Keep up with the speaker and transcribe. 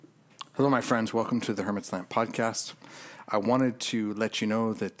Hello, my friends. Welcome to the Hermit's Lamp podcast. I wanted to let you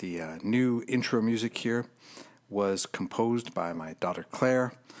know that the new intro music here was composed by my daughter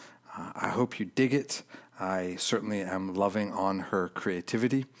Claire. I hope you dig it. I certainly am loving on her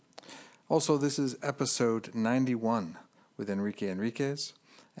creativity. Also, this is episode 91 with Enrique Enriquez.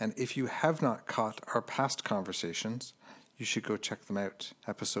 And if you have not caught our past conversations, you should go check them out.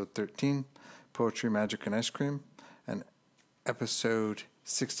 Episode 13, Poetry, Magic, and Ice Cream, and episode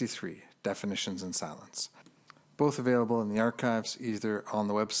 63, Definitions and Silence. Both available in the archives, either on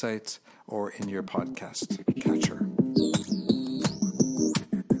the website or in your podcast catcher.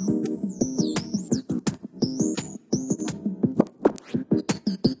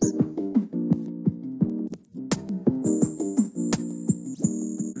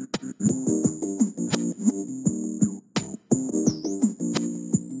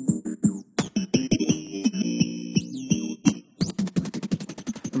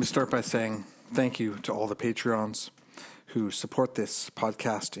 Let me start by saying thank you to all the Patreons who support this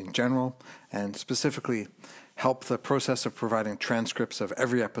podcast in general and specifically help the process of providing transcripts of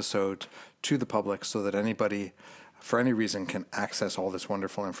every episode to the public so that anybody, for any reason, can access all this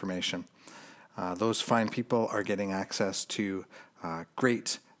wonderful information. Those fine people are getting access to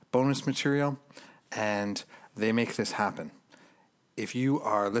great bonus material, and they make this happen. If you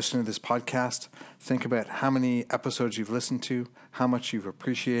are listening to this podcast, think about how many episodes you've listened to, how much you've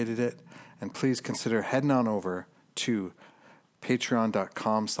appreciated it, and please consider heading on over to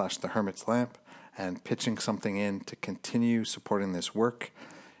patreon.com/thehermitslamp and pitching something in to continue supporting this work.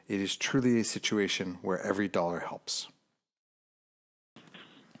 It is truly a situation where every dollar helps.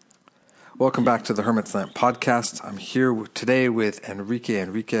 Welcome back to the Hermit's Lamp podcast. I'm here today with Enrique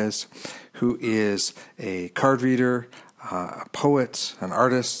Enriquez, who is a card reader, a poet, an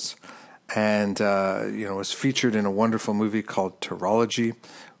artist, and was featured in a wonderful movie called Terology,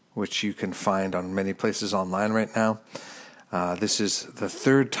 which you can find on many places online right now. This is the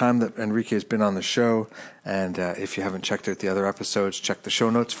third time that Enrique has been on the show, and if you haven't checked out the other episodes, check the show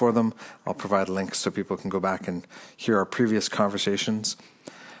notes for them. I'll provide links so people can go back and hear our previous conversations.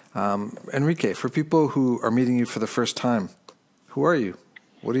 Enrique, for people who are meeting you for the first time, who are you?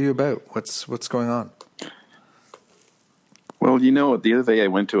 What are you about? What's going on? Well, the other day I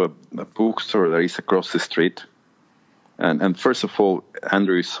went to a bookstore that is across the street. And first of all,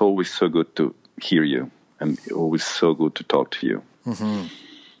 Andrew, it's always so good to hear you and always so good to talk to you. Mm-hmm.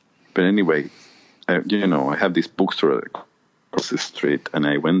 But anyway, I have this bookstore across the street, and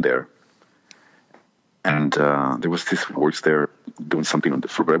I went there. And there was this works there doing something on the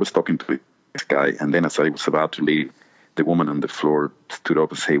floor. But I was talking to this guy, and then as I was about to leave, the woman on the floor stood up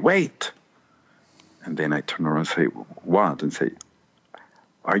and said, "Wait!" And then I turned around and say, "What?" And say,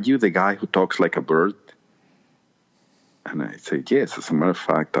 "Are you the guy who talks like a bird?" And I say, "Yes, as a matter of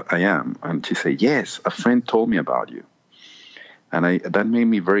fact, I am." And she said, "Yes, a friend told me about you." And that made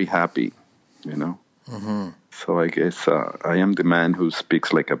me very happy, Mm-hmm. So I guess I am the man who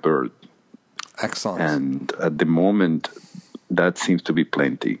speaks like a bird. Excellent. And at the moment, that seems to be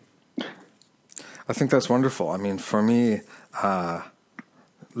plenty. I think that's wonderful. I mean, for me,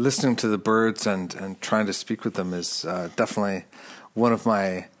 listening to the birds and trying to speak with them is definitely one of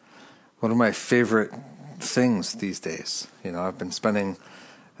my favorite things these days. I've been spending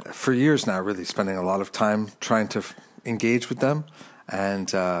for years now, really spending a lot of time trying to engage with them,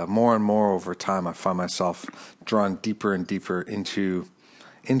 and more and more over time, I find myself drawn deeper and deeper into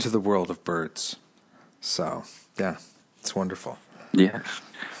the world of birds. So, yeah, it's wonderful. Yes.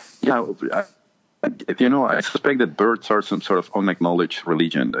 Yeah. I suspect that birds are some sort of unacknowledged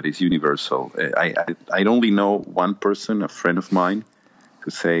religion that is universal. I only know one person, a friend of mine, who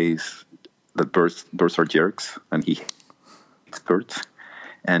says that birds are jerks, and he hates birds.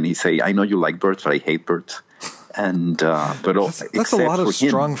 And he say, "I know you like birds, but I hate birds." And but that's a lot of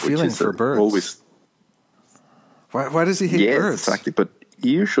strong feeling for birds. Always. Why does he hate birds? Exactly. But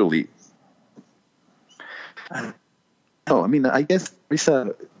usually, I I guess it's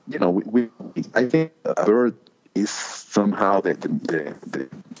I think a bird is somehow the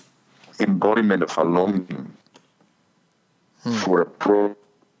embodiment of a longing for a pro.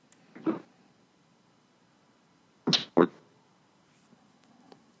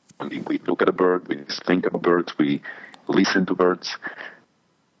 We look at a bird, we think about birds, we listen to birds.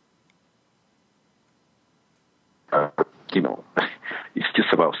 It's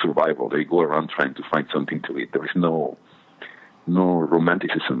just about survival. They go around trying to find something to eat. There is no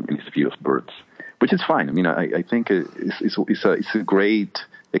romanticism in his view of birds, which is fine. I think it's a great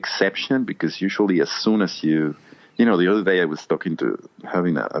exception, because usually as soon as the other day I was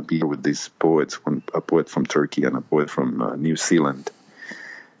having a beer with these poets, a poet from Turkey and a poet from New Zealand.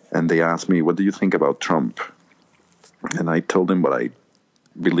 and they asked me, what do you think about Trump? And I told them what I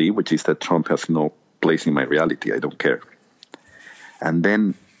believe, which is that Trump has no place in my reality. I don't care. And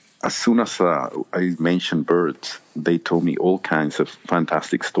then as soon as I mentioned birds, they told me all kinds of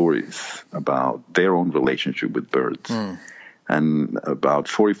fantastic stories about their own relationship with birds. And about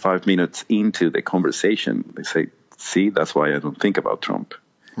 45 minutes into the conversation, they say, see, that's why I don't think about Trump.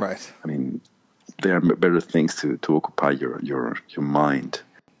 Right. I mean, there are better things to occupy your mind.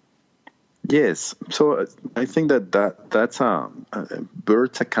 Yes, so I think that's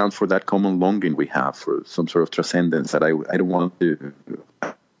birds account for that common longing we have for some sort of transcendence that I don't want to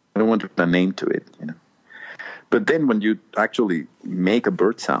put a name to it, you know. But then when you actually make a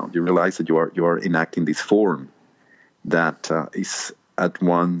bird sound, you realize that you are enacting this form that is at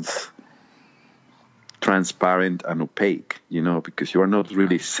once transparent and opaque, you know, because you are not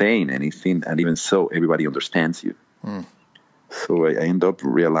really saying anything, and even so, everybody understands you. So I end up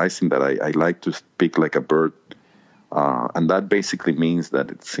realizing that I like to speak like a bird, and that basically means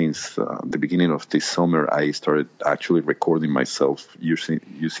that since the beginning of this summer, I started actually recording myself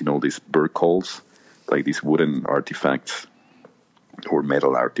using all these bird calls, like these wooden artifacts or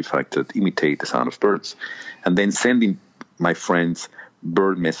metal artifacts that imitate the sound of birds, and then sending my friends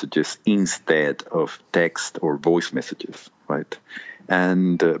bird messages instead of text or voice messages, right?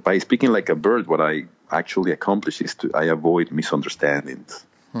 And by speaking like a bird, what I actually accomplish is I avoid misunderstandings.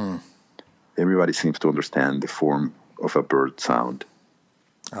 Everybody seems to understand the form of a bird sound.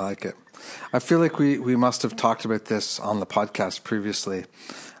 I like it. I feel like we must have talked about this on the podcast previously.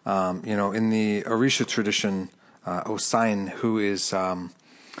 You know, in the Orisha tradition, Osain, who is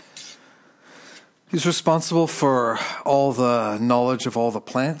he's responsible for all the knowledge of all the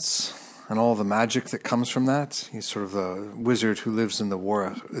plants and all the magic that comes from that. He's sort of the wizard who lives in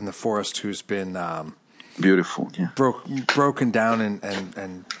the forest, who's been beautiful, yeah, broken down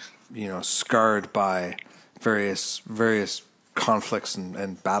and you know, scarred by various conflicts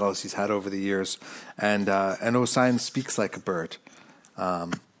and battles he's had over the years. And Osain speaks like a bird.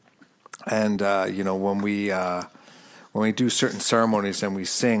 You know, when we do certain ceremonies and we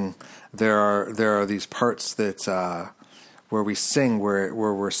sing, there are these parts that where we sing where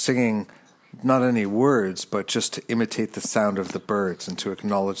we're singing not any words, but just to imitate the sound of the birds and to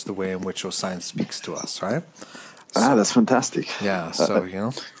acknowledge the way in which Osain speaks to us, right? So, that's fantastic. Yeah, so you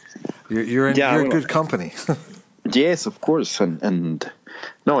know, you're in good company. Yes, of course, and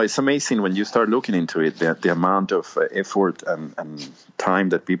no, it's amazing when you start looking into it, the amount of effort and time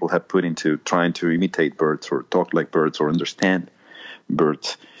that people have put into trying to imitate birds or talk like birds or understand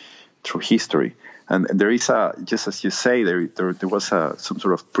birds through history. And there is just as you say, there was some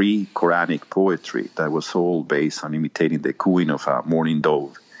sort of pre-Quranic poetry that was all based on imitating the cooing of a mourning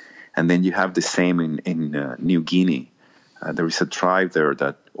dove. And then you have the same in New Guinea. There is a tribe there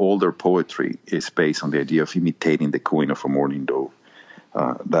that all their poetry is based on the idea of imitating the cooing of a mourning dove,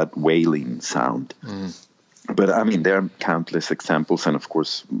 that wailing sound. But I mean, there are countless examples and, of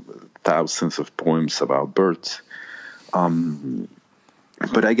course, thousands of poems about birds.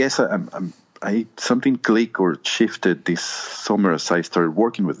 But I guess something clicked or shifted this summer as I started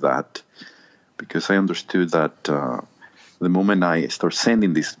working with that, because I understood that the moment I start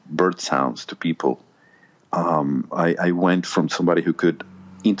sending these bird sounds to people, I went from somebody who could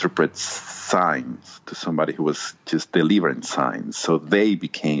interpret signs to somebody who was just delivering signs. So they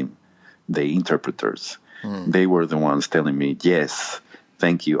became the interpreters. They were the ones telling me, yes,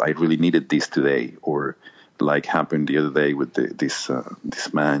 thank you, I really needed this today. Or like happened the other day with this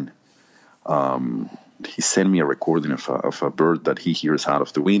man. He sent me a recording of a bird that he hears out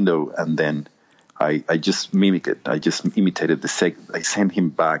of the window, and then I just mimicked it. I just imitated I sent him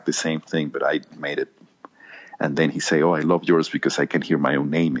back the same thing, but I made it. And then he say, "Oh, I love yours because I can hear my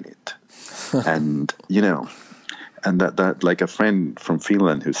own name in it." And you know, and that like a friend from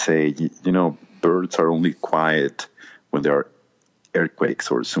Finland who say, you know, birds are only quiet when there are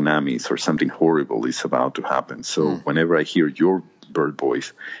earthquakes or tsunamis or something horrible is about to happen. So whenever I hear your bird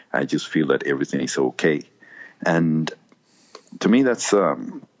voice, I just feel that everything is okay. And to me, that's, I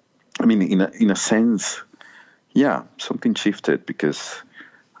mean, in a sense, yeah, something shifted, because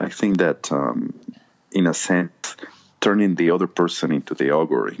I think that, in a sense, turning the other person into the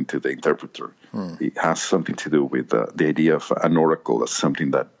augur, into the interpreter, it has something to do with the idea of an oracle as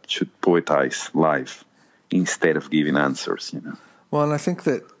something that should poetize life instead of giving answers, you know. Well, and I think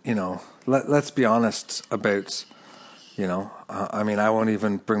that, you know, let's be honest about, you know, I mean, I won't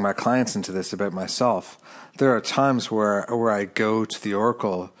even bring my clients into this about myself. There are times where I go to the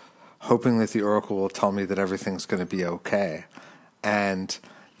oracle hoping that the oracle will tell me that everything's going to be okay. And,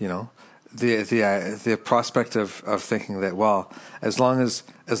 you know, the prospect of thinking that, well, as long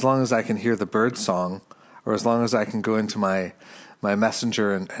as I can hear the bird song, or as long as I can go into my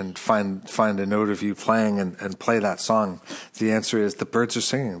messenger and find a note of you playing and play that song, the answer is the birds are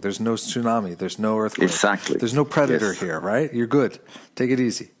singing. There's no tsunami. There's no earthquake. Exactly. There's no predator here, right? You're good. Take it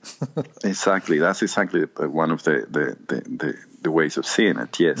easy. Exactly. That's exactly one of the ways of seeing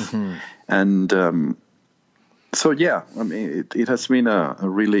it. Yes. Mm-hmm. And so yeah, I mean, it has been a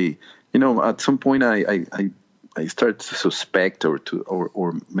really, at some point I started to suspect or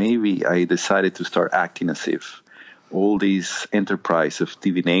maybe I decided to start acting as if all this enterprise of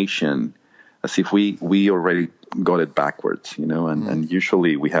divination, as if we already got it backwards, and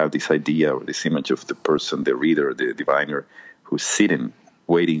usually we have this idea or this image of the person, the reader, the diviner, who's sitting,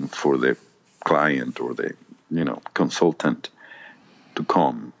 waiting for the client or the, consultant to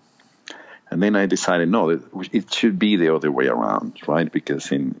come. And then I decided, no, it should be the other way around, right? Because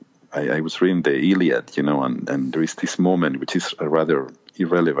I was reading the Iliad, and there is this moment, which is a rather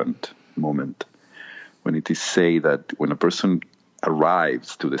irrelevant moment, when it is said that when a person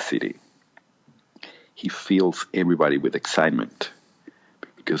arrives to the city, he fills everybody with excitement.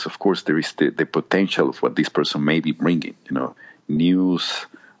 Because, of course, there is the potential of what this person may be bringing, news,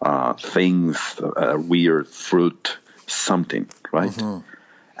 things, weird fruit, something, right? Mm-hmm.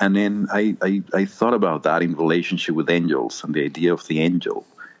 And then I thought about that in relationship with angels and the idea of the angel.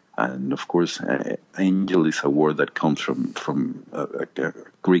 And of course, angel is a word that comes from a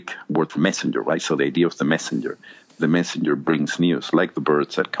Greek word for messenger, right? So the idea of the messenger brings news, like the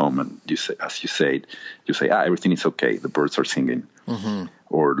birds that come and you say, everything is okay. The birds are singing, mm-hmm.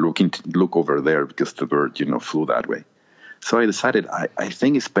 or look over there because the bird, flew that way. So I decided I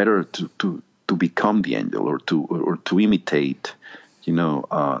think it's better to become the angel or to imitate,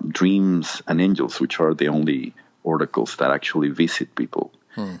 dreams and angels, which are the only oracles that actually visit people.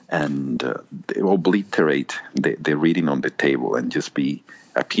 And they obliterate the reading on the table and just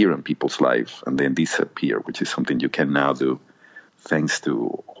appear in people's life and then disappear, which is something you can now do thanks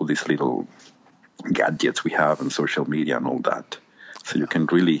to all these little gadgets we have and social media and all that. So you can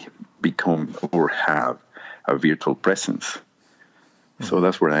really become or have a virtual presence. Mm-hmm. So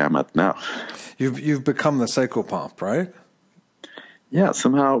that's where I am at now. You've become the psychopomp, right? Yeah,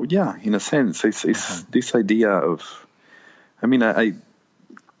 somehow, yeah, in a sense. It's mm-hmm. this idea of, I mean, I'm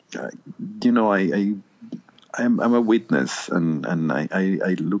a witness, and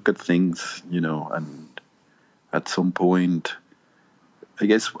I look at things, and at some point, I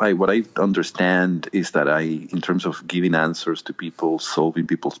guess what I understand is that in terms of giving answers to people, solving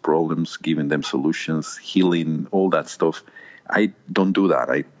people's problems, giving them solutions, healing, all that stuff, I don't do that.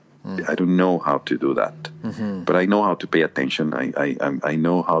 I don't know how to do that, mm-hmm. but I know how to pay attention. I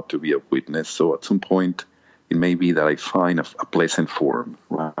know how to be a witness. So at some point, it may be that I find a pleasant form,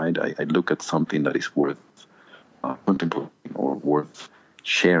 right? I look at something that is worth contemplating or worth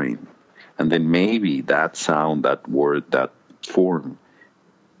sharing. And then maybe that sound, that word, that form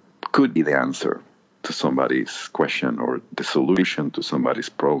could be the answer to somebody's question or the solution to somebody's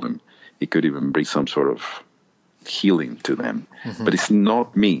problem. It could even bring some sort of healing to them. Mm-hmm. But it's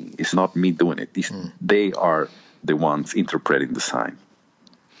not me. It's not me doing it. They are the ones interpreting the sign.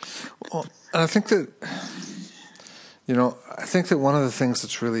 Well, and I think that... I think that one of the things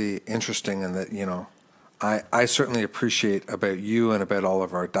that's really interesting and that, I certainly appreciate about you and about all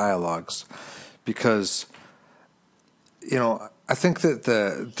of our dialogues because, I think that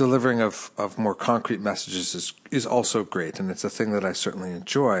the delivering of more concrete messages is also great, and it's a thing that I certainly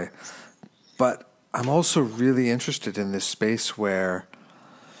enjoy. But I'm also really interested in this space where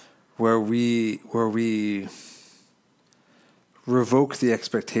we revoke the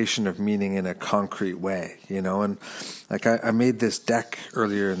expectation of meaning in a concrete way, and like I made this deck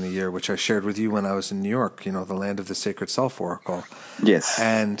earlier in the year, which I shared with you when I was in New York, the Land of the Sacred Self Oracle. Yes.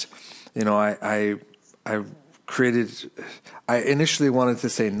 And, I initially wanted to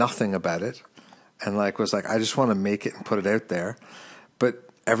say nothing about it and was like, I just want to make it and put it out there. But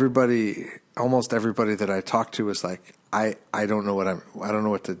almost everybody that I talked to was like, I don't know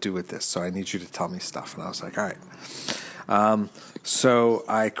what to do with this. So I need you to tell me stuff. And I was like, all right. So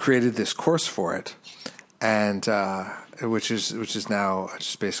I created this course for it, and which is now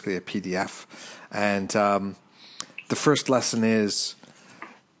just basically a PDF. And the first lesson is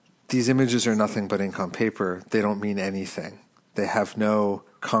these images are nothing but ink on paper. They don't mean anything. They have no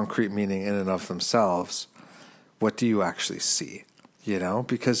concrete meaning in and of themselves. What do you actually see?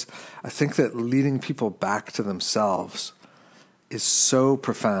 Because I think that leading people back to themselves is so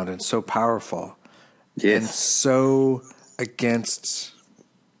profound and so powerful. Yes. And so against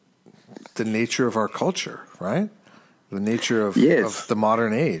the nature of our culture, right? The nature of the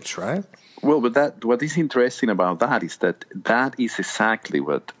modern age, right? Well, but what is interesting about that is that is exactly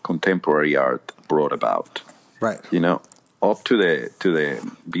what contemporary art brought about. Right. Up to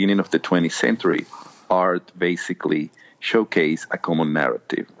the beginning of the 20th century, art basically showcased a common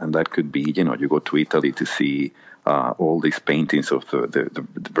narrative, and that could be, you go to Italy to see all these paintings of the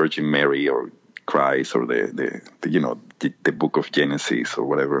Virgin Mary or Christ or the Book of Genesis or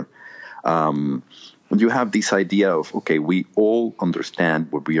whatever. You have this idea of, okay, we all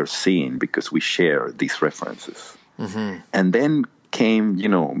understand what we are seeing because we share these references. Mm-hmm. And then came,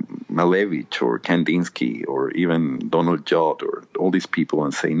 Malevich or Kandinsky or even Donald Judd or all these people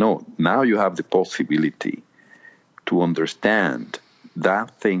and say, no, now you have the possibility to understand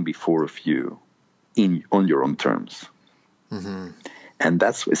that thing before of you on your own terms. Mm-hmm. And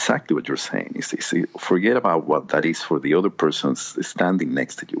that's exactly what you're saying. Is forget about what that is for the other person standing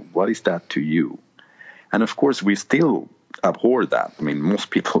next to you. What is that to you? And of course, we still abhor that. I mean, most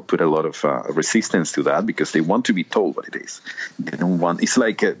people put a lot of resistance to that because they want to be told what it is. They don't want. It's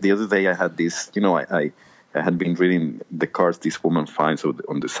like the other day I had this. I had been reading the cards this woman finds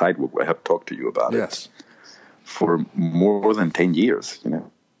on the sidewalk. I have talked to you about it for more than 10 years.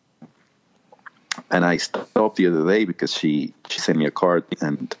 And I stopped the other day because she sent me a card,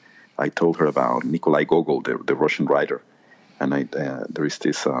 and I told her about Nikolai Gogol, the Russian writer. And there is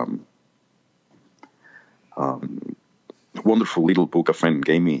this wonderful little book a friend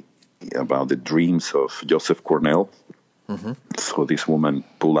gave me about the dreams of Joseph Cornell. Mm-hmm. So this woman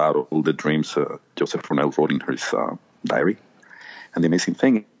pulled out all the dreams Joseph Cornell wrote in his diary. And the amazing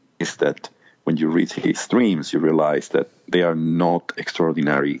thing is that when you read his dreams, you realize that they are not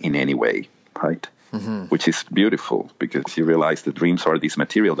extraordinary in any way, right? Mm-hmm. Which is beautiful because you realize that dreams are this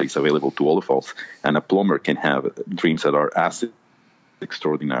material that is available to all of us, and a plumber can have dreams that are as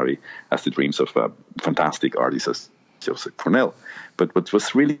extraordinary as the dreams of fantastic artists as Joseph Cornell. But what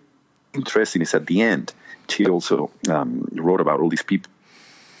was really interesting is at the end, she also wrote about all these people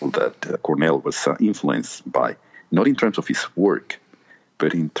that Cornell was influenced by, not in terms of his work,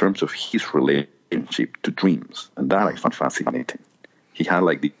 but in terms of his relationship to dreams. And that I found fascinating. He had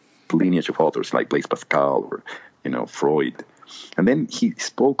like the lineage of authors like Blaise Pascal or, Freud. And then he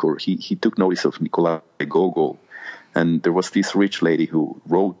spoke, or he took notice of Nikolai Gogol. And there was this rich lady who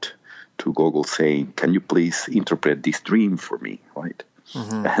wrote to Gogol saying, can you please interpret this dream for me, right?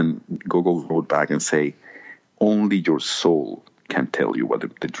 Mm-hmm. And Gogol wrote back and say, only your soul can tell you what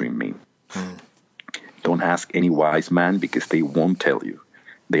the dream means. Mm. Don't ask any wise man because they won't tell you.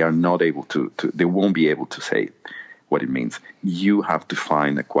 They are not able to they won't be able to say what it means. You have to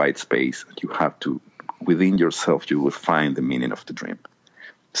find a quiet space. You have to, within yourself, you will find the meaning of the dream.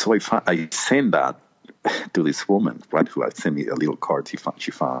 So I sent that to this woman, right, who had sent me a little card she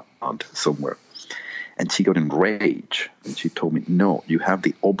found somewhere. And she got enraged. And she told me, no, you have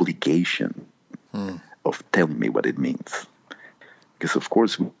the obligation of telling me what it means. Because, of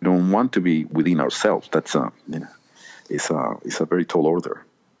course, we don't want to be within ourselves. That's it's a very tall order.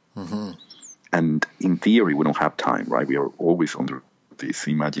 Mm-hmm. And in theory, we don't have time, right? We are always under this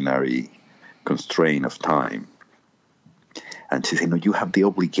imaginary constraint of time. And she said, no, you have the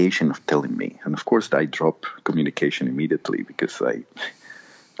obligation of telling me. And of course, I drop communication immediately because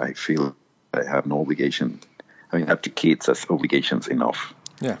I feel I have no obligation. I mean, I have 2 kids as obligations enough.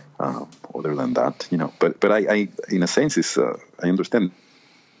 Yeah. Other than that, But I in a sense, I understand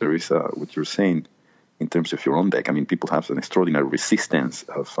there is what you're saying in terms of your own deck. I mean, people have an extraordinary resistance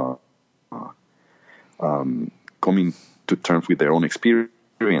of coming to terms with their own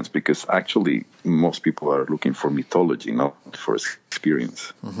experience, because actually most people are looking for mythology, not for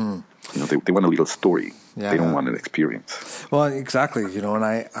experience. Mm-hmm. They want a little story. Yeah. They don't want an experience. Well, exactly. And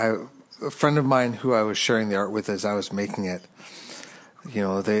I a friend of mine who I was sharing the art with as I was making it,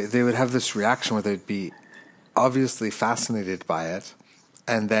 they would have this reaction where they'd be obviously fascinated by it,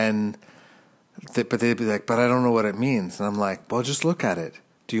 and then but they'd be like, but I don't know what it means. And I'm like, well, just look at it.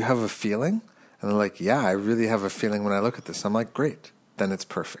 Do you have a feeling? And they're like, yeah, I really have a feeling when I look at this. I'm like, great, then it's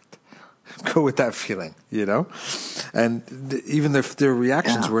perfect. Go with that feeling, And even their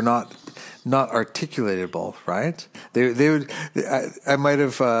reactions were not articulatable, right? They would. I might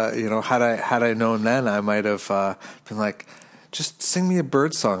have, had I known then, I might have been like, just sing me a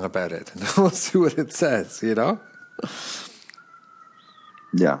bird song about it, and we'll see what it says,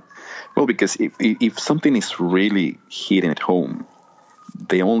 Yeah. Well, because if something is really hitting at home,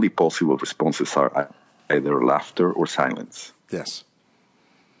 the only possible responses are either laughter or silence. Yes.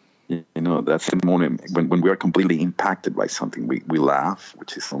 That's the moment when we are completely impacted by something. We laugh,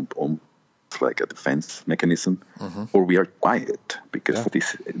 which is almost like a defense mechanism, mm-hmm. or we are quiet because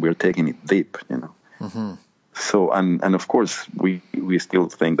we're taking it deep, Mm-hmm. So, and of course, we still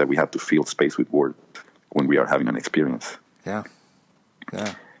think that we have to fill space with words when we are having an experience. Yeah.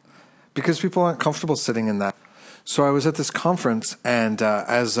 Yeah. Because people aren't comfortable sitting in that. So I was at this conference, and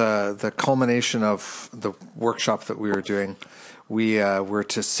as the culmination of the workshop that we were doing, we were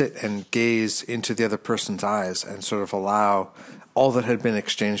to sit and gaze into the other person's eyes and sort of allow all that had been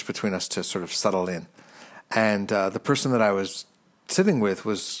exchanged between us to sort of settle in. And the person that I was sitting with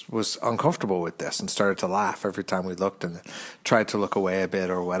was uncomfortable with this and started to laugh every time we looked and tried to look away a bit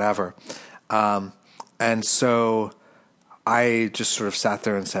or whatever. And so I just sort of sat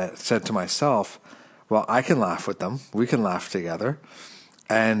there and said to myself, well, I can laugh with them. We can laugh together.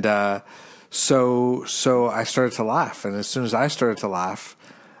 And so I started to laugh. And as soon as I started to laugh,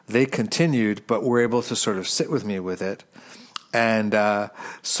 they continued, but were able to sort of sit with me with it. And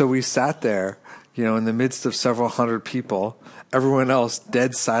so we sat there, in the midst of several hundred people, everyone else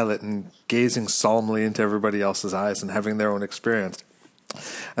dead silent and gazing solemnly into everybody else's eyes and having their own experience.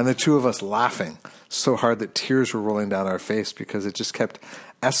 And the two of us laughing so hard that tears were rolling down our face because it just kept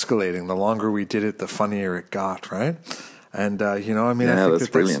escalating. The longer we did it, the funnier it got, right? And I think that's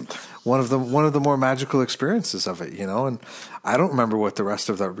brilliant. One of the more magical experiences of it, And I don't remember what the rest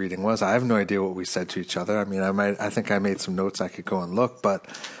of that reading was. I have no idea what we said to each other. I mean, I think I made some notes. I could go and look, but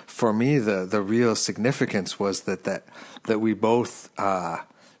for me, the real significance was that we both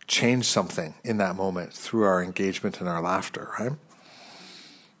changed something in that moment through our engagement and our laughter, right?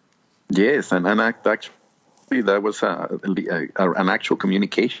 Yes, and actually that was an actual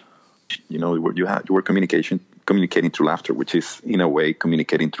communication. You were communicating through laughter, which is in a way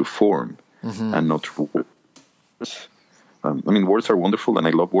communicating through form and not through words. Words are wonderful, and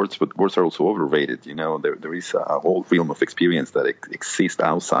I love words, but words are also overrated. There is a whole realm of experience that exists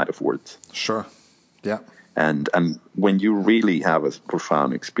outside of words. Sure. Yeah. And when you really have a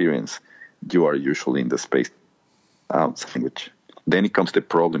profound experience, you are usually in the space outside which. Then it comes the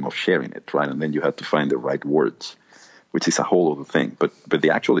problem of sharing it, right? And then you have to find the right words, which is a whole other thing. But the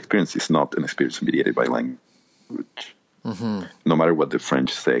actual experience is not an experience mediated by language, no matter what the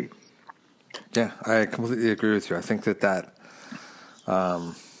French say. Yeah, I completely agree with you. I think that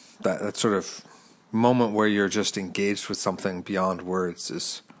sort of moment where you're just engaged with something beyond words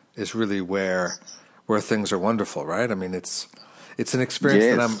is really where things are wonderful, right? I mean, it's an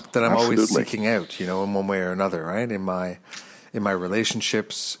experience that I'm always seeking out, in one way or another, right? In my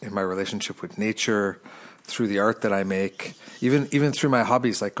relationships, in my relationship with nature, through the art that I make, even through my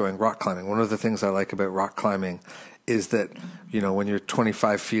hobbies like going rock climbing. One of the things I like about rock climbing is that, when you're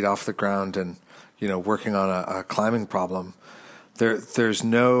 25 feet off the ground and, working on a climbing problem, there's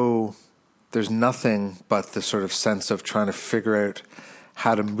nothing but the sort of sense of trying to figure out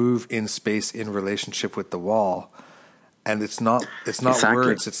how to move in space in relationship with the wall. And it's not Exactly.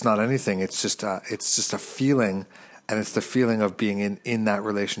 words, it's not anything. It's just a feeling. And it's the feeling of being in that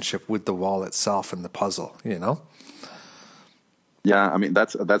relationship with the wall itself and the puzzle, Yeah,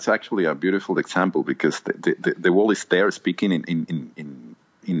 that's actually a beautiful example because the wall is there speaking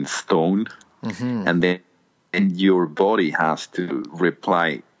in stone, and then your body has to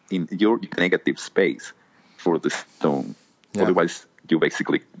reply in your negative space for the stone. Yeah. Otherwise, you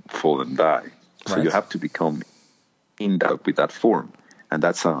basically fall and die. So you have to become endowed with that form, and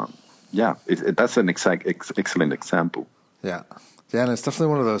that's that's an excellent example. Yeah, and it's definitely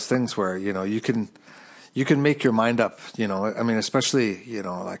one of those things where you can make your mind up. Especially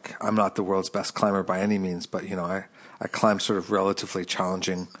like I'm not the world's best climber by any means, but I climb sort of relatively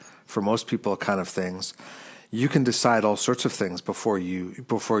challenging for most people kind of things. You can decide all sorts of things before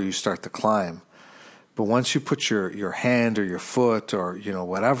you start the climb, but once you put your hand or your foot or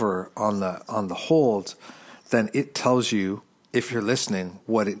whatever on the hold, then it tells you, if you're listening,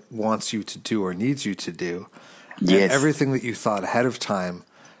 what it wants you to do or needs you to do. Yes. And everything that you thought ahead of time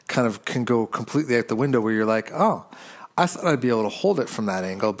kind of can go completely out the window where you're like, oh, I thought I'd be able to hold it from that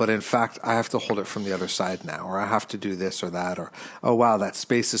angle, but in fact, I have to hold it from the other side now, or I have to do this or that, or, oh, wow, that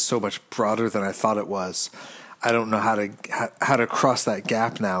space is so much broader than I thought it was. I don't know how to cross that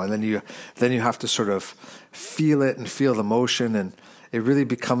gap now. And then you have to sort of feel it and feel the motion, and it really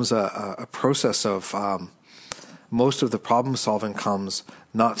becomes a process of most of the problem solving comes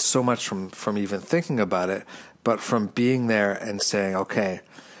not so much from even thinking about it, but from being there and saying, okay,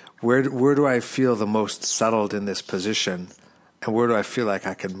 where do I feel the most settled in this position, and where do I feel like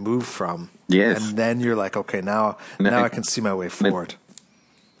I can move from? Yes. And then you're like, okay, now I can see my way forward.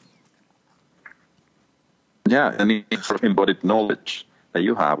 Yeah, and it's sort of embodied knowledge that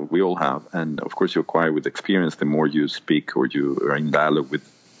you have, we all have, and of course you acquire with experience the more you speak or you are in dialogue with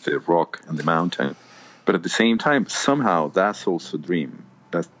the rock and the mountain. But at the same time, somehow that's also a dream.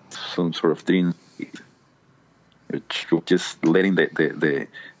 That's some sort of dream. You're just letting the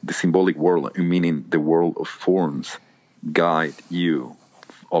symbolic world, meaning the world of forms, guide you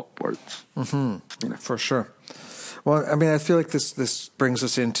upwards. Mm-hmm. For sure. Well, I mean, I feel like this brings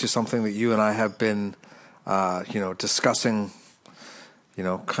us into something that you and I have been, discussing,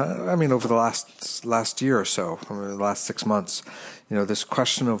 over the last year or so, the last 6 months, this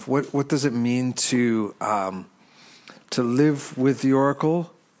question of what does it mean to live with the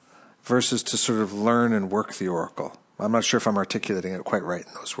oracle versus to sort of learn and work the oracle. I'm not sure if I'm articulating it quite right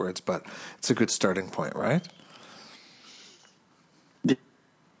in those words, but it's a good starting point, right?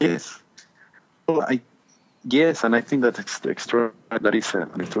 Yes. Well, yes, and I think that that is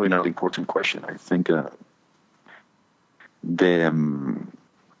an extraordinarily important question. I think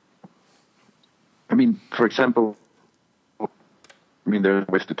for example, there are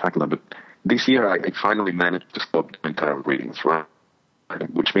ways to tackle that, but this year I finally managed to stop doing tarot readings, right?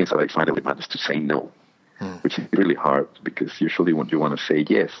 Which means that I finally managed to say no, which is really hard because usually when you want to say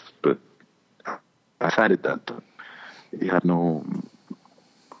yes, but I decided that it had no.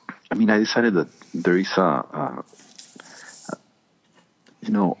 I decided that there is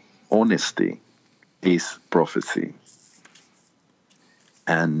honesty is prophecy.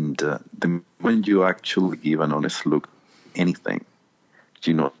 And the moment you actually give an honest look at anything,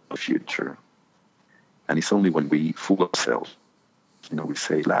 you know the future. And it's only when we fool ourselves, we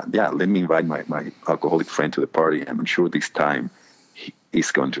say, let me invite my alcoholic friend to the party, and I'm sure this time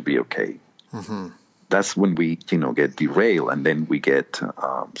it's going to be okay. Mm-hmm. That's when we, get derailed, and then we get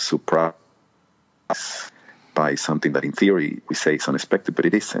surprised by something that in theory we say is unexpected, but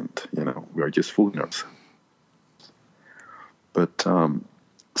it isn't. We are just fooling ourselves. But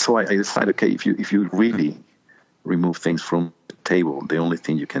so I decided, okay, if you really remove things from the table, the only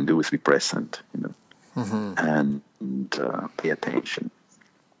thing you can do is be present, mm-hmm. and pay attention.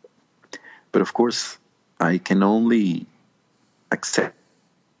 But of course, I can only accept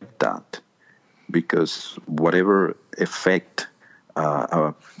that because whatever effect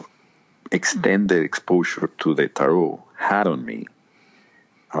extended exposure to the tarot had on me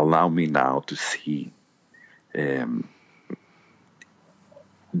allow me now to see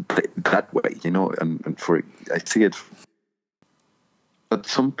that way, and I see it. At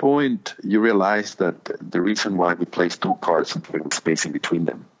some point, you realize that the reason why we place two cards and put space in between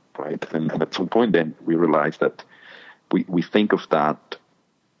them, right? And at some point, then we realize that we think of that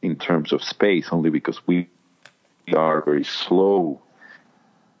in terms of space only because we are very slow,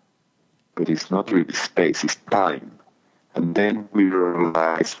 but it's not really space; it's time. And then we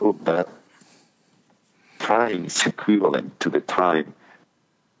realize that time is equivalent to the time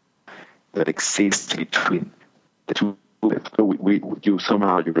that exists between the two. So you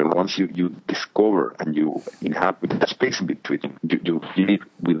somehow realize once you discover and you inhabit the space in between, we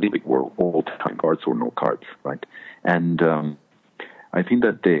live in world all the time, cards or no cards, right? And I think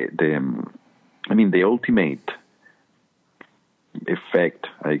that the ultimate effect,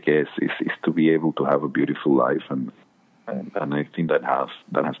 I guess, is to be able to have a beautiful life, and I think that has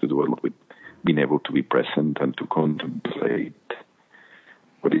to do a lot with being able to be present and to contemplate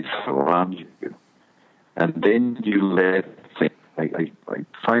what is around you. And then you let things. I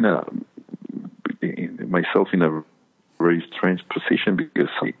find myself in a very strange position because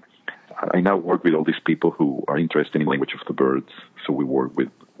I now work with all these people who are interested in language of the birds. So we work with,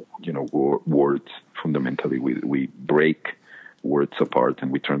 words fundamentally. We break words apart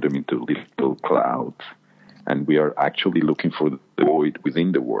and we turn them into little clouds. And we are actually looking for the void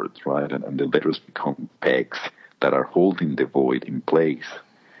within the words, right? And the letters become pegs that are holding the void in place.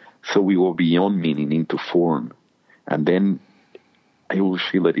 So we go beyond meaning into form. And then I always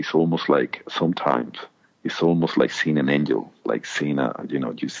feel that it's almost like sometimes it's almost like seeing an angel, like seeing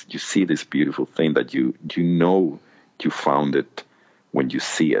you see this beautiful thing that you found it when you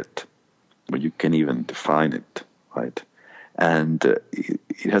see it, but you can't even define it, right? And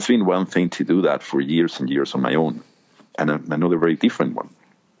it has been one thing to do that for years and years on my own, and another very different one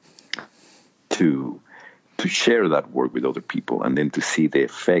to share that work with other people, and then to see the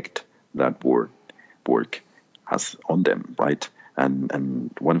effect that work has on them, right?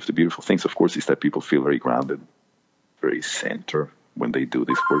 And one of the beautiful things, of course, is that people feel very grounded, very centered when they do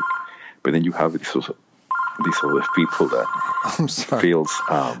this work. But then you have these other people that I'm sorry. feels.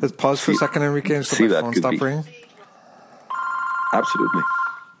 Let's pause for a second, Enrique, and so my phone stop ringing. Absolutely.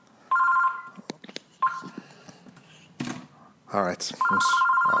 All right.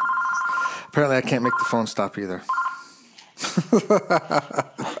 Apparently, I can't make the phone stop either.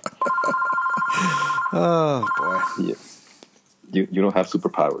 Oh, boy. Yeah. You don't have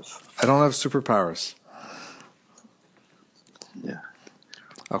superpowers. I don't have superpowers. Yeah.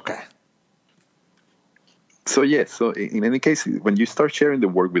 Okay. So yes, so in any case, when you start sharing the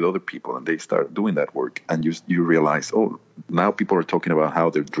work with other people and they start doing that work, and you realize, oh, now people are talking about how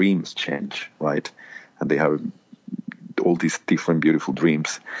their dreams change, right? And they have all these different beautiful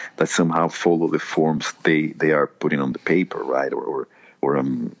dreams that somehow follow the forms they are putting on the paper, right? Or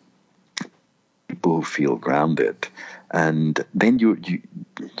people who feel grounded, and then you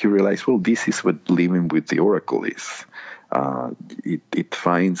realize, well, this is what living with the oracle is. It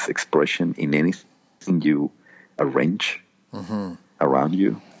finds expression in anything you arrange around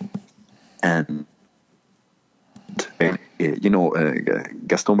you, and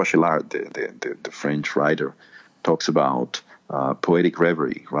Gaston Bachelard, the French writer, talks about poetic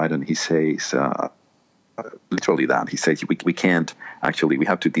reverie, right? And he says literally that. He says we can't actually, we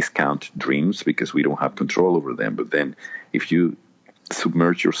have to discount dreams because we don't have control over them. But then if you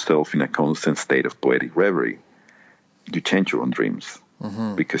submerge yourself in a constant state of poetic reverie, you change your own dreams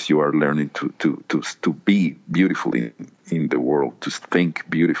because you are learning to be beautifully in the world, to think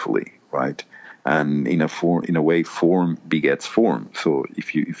beautifully, right? And in a way, form begets form. So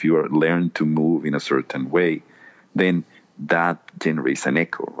if you are learn to move in a certain way, then that generates an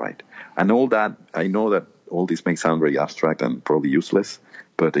echo, right? And all that, I know that all this may sound very abstract and probably useless,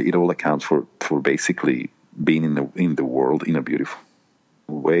 but it all accounts for basically being in the world in a beautiful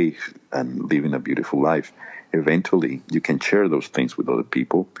way and living a beautiful life. Eventually, you can share those things with other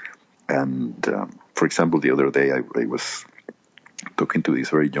people. And for example, the other day I was talking to this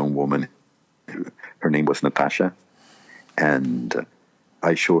very young woman. Her name was Natasha, and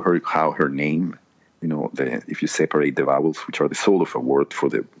I showed her how her name, if you separate the vowels, which are the soul of a word, for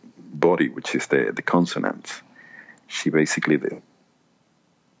the body, which is the consonants, she basically,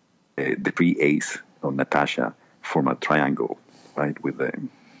 the three A's of Natasha form a triangle, right, with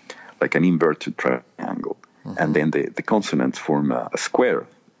like an inverted triangle. And then the consonants form a square.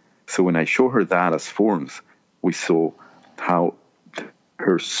 So when I show her that as forms, we saw how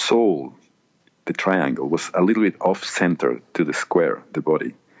her soul, the triangle, was a little bit off-center to the square, the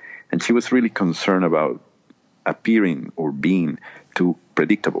body. And she was really concerned about appearing or being too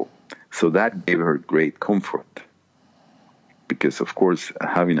predictable. So that gave her great comfort. Because, of course,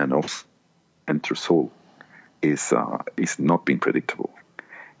 having an off-center soul is not being predictable.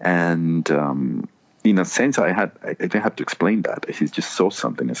 And in a sense, I didn't have to explain that. I just saw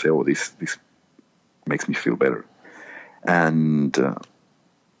something and say, oh, this makes me feel better. And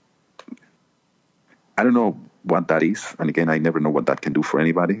I don't know what that is. And again, I never know what that can do for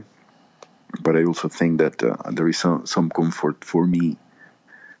anybody. But I also think that there is some comfort for me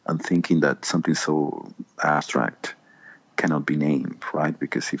in thinking that something so abstract cannot be named, right?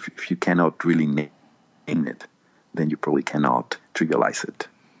 Because if you cannot really name it, then you probably cannot trivialize it.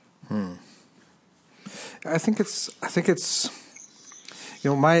 I think it's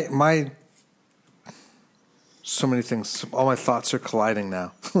my so many things, all my thoughts are colliding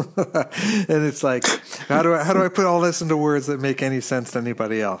now. And it's like, how do I put all this into words that make any sense to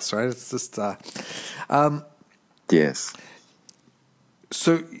anybody else, right? It's just yes.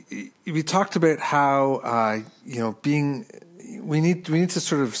 So we talked about how we need to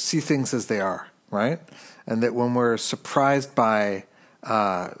sort of see things as they are, right? And that when we're surprised by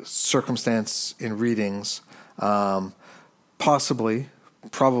circumstance in readings, probably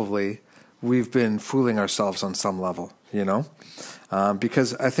we've been fooling ourselves on some level,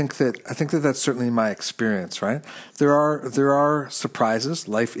 because I think that that's certainly my experience, right? There are surprises.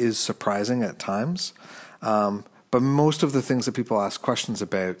 Life is surprising at times, but most of the things that people ask questions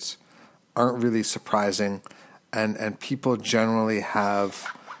about aren't really surprising, and people generally have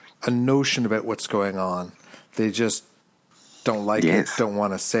a notion about what's going on. They just don't like it, don't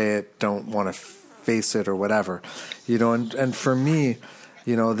want to say it, don't want to face it or whatever, and for me,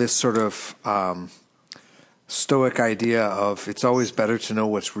 this sort of stoic idea of it's always better to know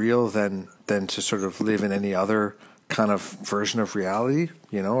what's real than to sort of live in any other kind of version of reality,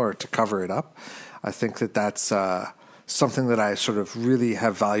 or to cover it up. I think that that's something that I sort of really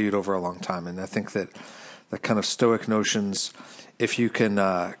have valued over a long time. And I think that the kind of stoic notions, if you can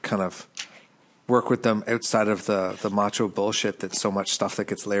kind of work with them outside of the macho bullshit that's so much stuff that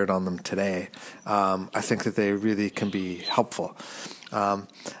gets layered on them today, I think that they really can be helpful.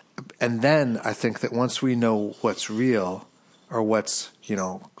 And then I think that once we know what's real, or what's,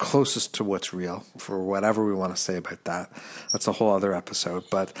 closest to what's real, for whatever we want to say about that, that's a whole other episode.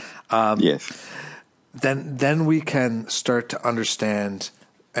 But then we can start to understand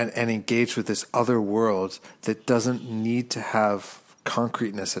and engage with this other world that doesn't need to have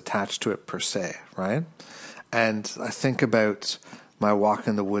concreteness attached to it per se, right? And I think about my walk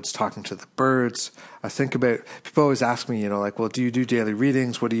in the woods talking to the birds. I think about, people always ask me, like, well, do you do daily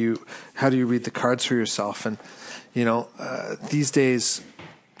readings? How do you read the cards for yourself? And, these days,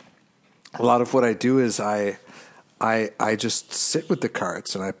 a lot of what I do is I just sit with the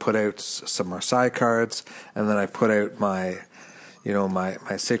cards, and I put out some Marseille cards, and then I put out my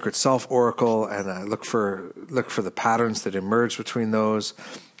Sacred Self Oracle, and I look for the patterns that emerge between those,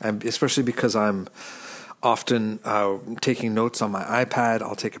 and especially because I'm often taking notes on my iPad,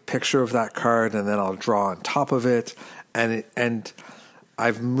 I'll take a picture of that card, and then I'll draw on top of it, and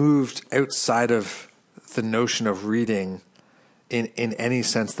I've moved outside of the notion of reading in any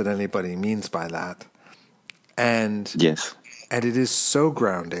sense that anybody means by that. And yes, and it is so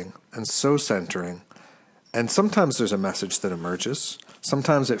grounding and so centering. And sometimes there's a message that emerges.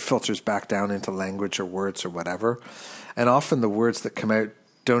 Sometimes it filters back down into language or words or whatever. And often the words that come out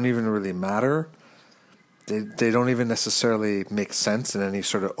don't even really matter. They don't even necessarily make sense in any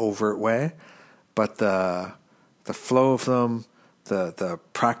sort of overt way. But the flow of them, the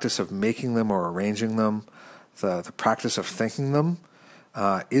practice of making them or arranging them, the practice of thinking them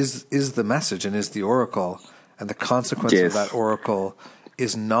is the message and is the oracle. And the consequence of that oracle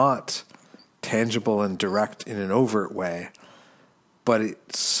is not tangible and direct in an overt way, but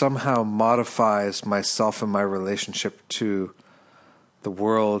it somehow modifies myself and my relationship to the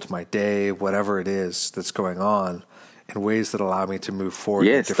world, my day, whatever it is that's going on, in ways that allow me to move forward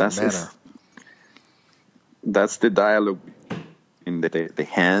in a different manner. That's the dialogue in the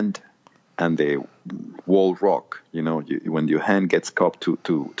hand and the wall rock. When your hand gets cupped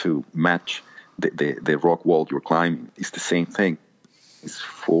to match the rock wall you're climbing, it's the same thing. It's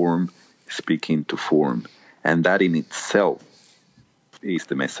form speaking to form, and that in itself is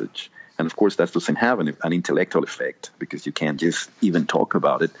the message. And of course, that doesn't have an intellectual effect, because you can't just even talk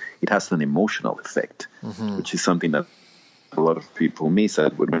about it. It has an emotional effect, which is something that a lot of people miss.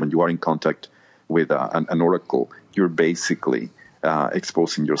 That when you are in contact with an oracle, you're basically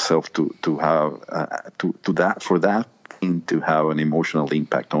exposing yourself to that, for that thing to have an emotional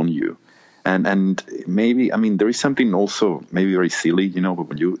impact on you. And maybe, there is something also maybe very silly, but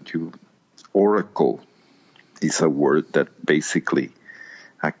when you oracle is a word that basically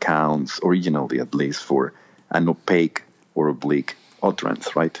accounts, originally at least, for an opaque or oblique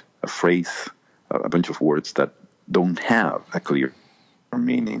utterance, right? A phrase, a bunch of words that don't have a clear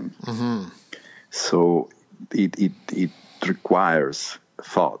meaning. Mm-hmm. So it requires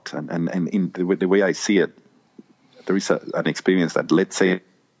thought. And in the way I see it, there is an experience that, let's say,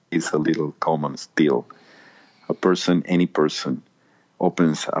 is a little common still. Any person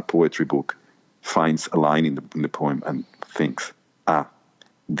opens a poetry book, finds a line in the poem, and thinks,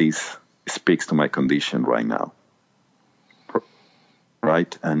 this speaks to my condition right now.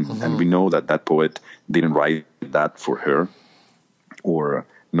 Right? And we know that poet didn't write that for her, or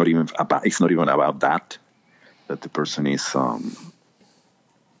it's not even about that the person is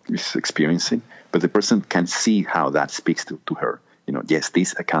experiencing, but the person can see how that speaks to her. Yes,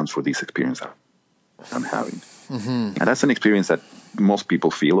 this accounts for this experience I'm having. And that's an experience that most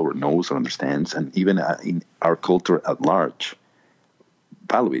people feel or knows or understands, and even in our culture at large,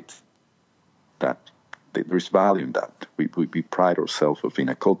 value it. That there is value in that. We pride ourselves of being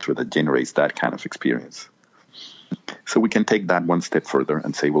a culture that generates that kind of experience. So we can take that one step further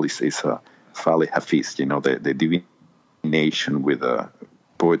and say, well, it's a Fale Hafiz, the divination with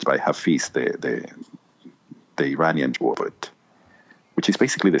poets by Hafiz, the Iranian poet, which is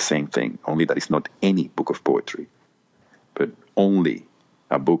basically the same thing, only that it's not any book of poetry, but only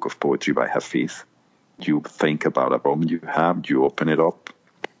a book of poetry by Hafiz. You think about a problem you have, you open it up,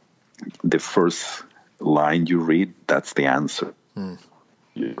 the first line you read, that's the answer to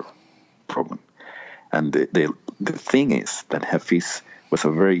your problem. And the thing is that Hafiz was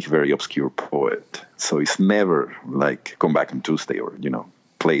a very, very obscure poet, so it's never like Come Back on Tuesday or,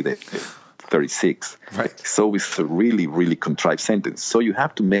 play the 36. Right. So it's a really, really contrived sentence. So you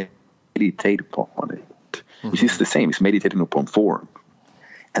have to meditate upon it, which is the same. It's meditating upon form.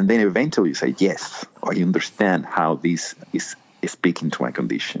 And then eventually you say, yes, I understand how this is speaking to my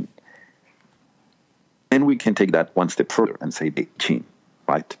condition. Then we can take that one step further and say the Chin,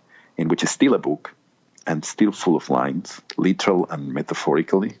 right? In which is still a book and still full of lines, literal and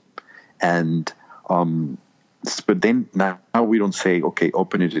metaphorically. And but then now we don't say, okay,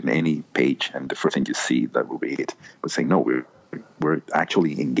 open it in any page and the first thing you see, that will be it. But say, no, we're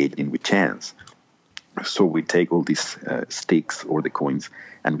actually engaging with chance. So we take all these sticks or the coins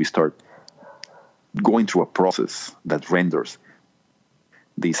and we start going through a process that renders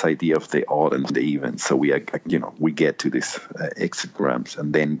this idea of the odd and the even. So we get to these hexagrams,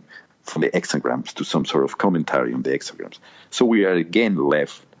 and then from the hexagrams to some sort of commentary on the hexagrams. So we are again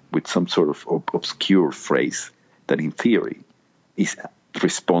left with some sort of obscure phrase that in theory is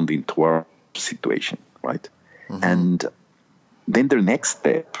responding to our situation, right? Mm-hmm. And then the next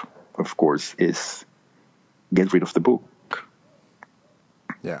step, of course, is get rid of the book.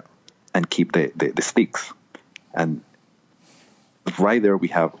 Yeah. And keep the sticks. And right there we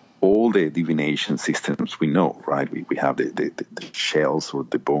have all the divination systems we know, right? We have the shells or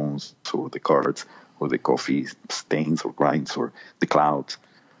the bones or the cards or the coffee stains or grinds or the clouds.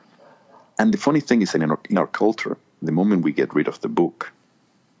 And the funny thing is that in our culture, the moment we get rid of the book,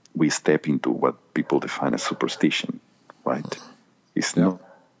 we step into what people define as superstition, right? It's no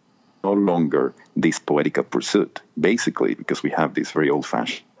longer this poetical pursuit, basically, because we have this very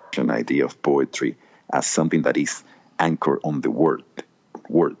old-fashioned idea of poetry as something that is anchored on the words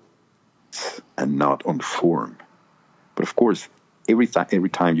and not on form. But of course, every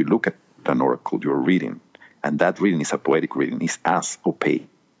time you look at an oracle, you're reading, and that reading is a poetic reading, is as opaque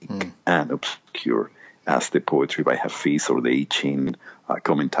and obscure as the poetry by Hafiz or the I Ching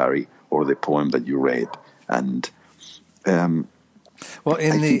commentary or the poem that you read. And well,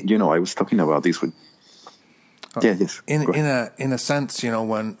 think, I was talking about this with. In a sense,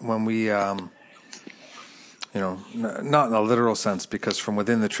 when we, not in a literal sense, because from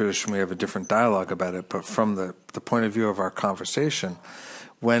within the tradition we have a different dialogue about it, but from the point of view of our conversation,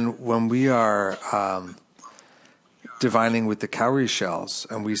 when we are divining with the cowrie shells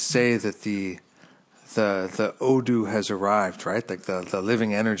and we say that the Odu has arrived, right? Like the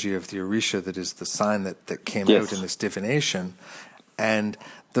living energy of the Orisha that is the sign that came out in this divination. And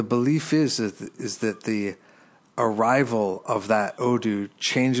the belief is that the arrival of that Odu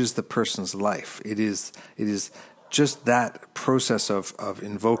changes the person's life. It is just that process of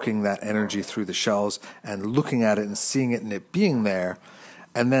invoking that energy through the shells and looking at it and seeing it and it being there.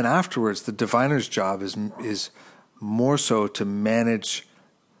 And then afterwards, the diviner's job is more so to manage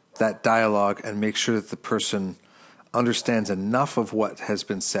that dialogue and make sure that the person understands enough of what has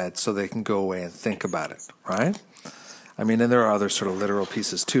been said so they can go away and think about it, right? I mean, and there are other sort of literal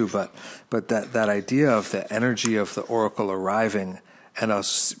pieces too, but that idea of the energy of the oracle arriving and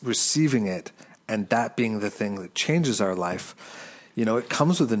us receiving it and that being the thing that changes our life, it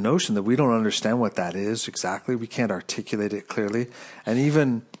comes with the notion that we don't understand what that is exactly. We can't articulate it clearly. And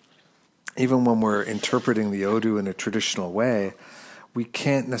even when we're interpreting the Odu in a traditional way, we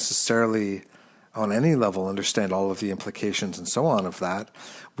can't necessarily on any level understand all of the implications and so on of that.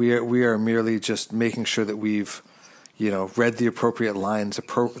 We are merely just making sure that we've read the appropriate lines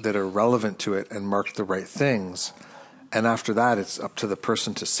that are relevant to it and marked the right things. And after that, it's up to the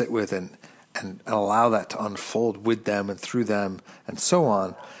person to sit with and allow that to unfold with them and through them and so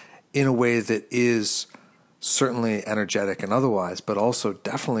on in a way that is certainly energetic and otherwise, but also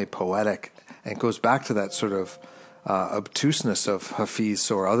definitely poetic and goes back to that sort of obtuseness of Hafiz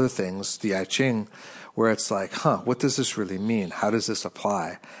or other things, the I Ching, where it's like, what does this really mean? How does this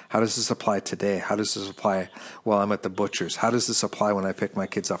apply? How does this apply today? How does this apply while I'm at the butcher's? How does this apply when I pick my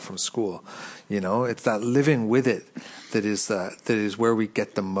kids up from school? It's that living with it that is where we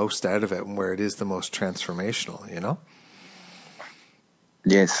get the most out of it and where it is the most transformational,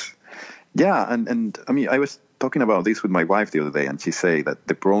 Yes. Yeah, and I mean, I was talking about this with my wife the other day, and she said that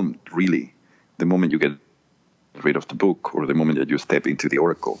the problem really, the moment you get rid of the book or the moment that you step into the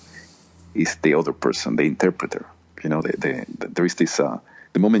oracle, is the other person, the interpreter. There is this,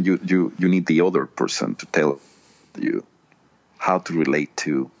 the moment you need the other person to tell you how to relate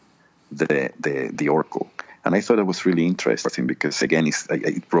to the oracle. And I thought it was really interesting because, again,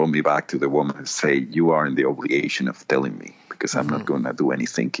 it brought me back to the woman who say, you are in the obligation of telling me because I'm not going to do any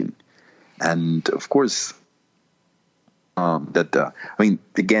thinking. And, of course,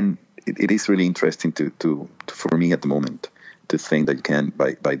 again, it is really interesting to for me at the moment to think that you can,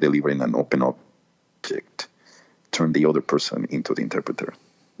 by delivering an open object, turn the other person into the interpreter.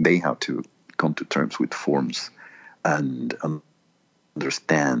 They have to come to terms with forms and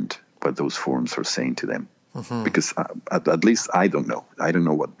understand what those forms are saying to them. Mm-hmm. Because at least I don't know. I don't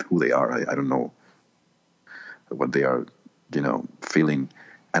know who they are. I don't know what they are, feeling.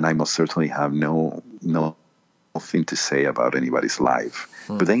 And I most certainly have nothing to say about anybody's life.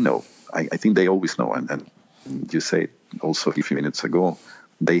 Mm. But they know. I think they always know. And you said also a few minutes ago,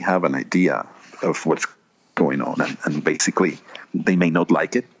 they have an idea of what's going on. And basically, they may not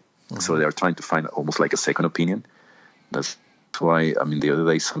like it. Mm-hmm. So they're trying to find almost like a second opinion. That's why, the other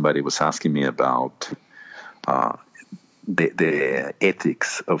day somebody was asking me about the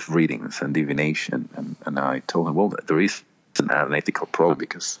ethics of readings and divination. And I told him, well, there is an ethical problem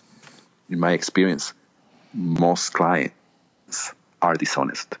because in my experience, most clients are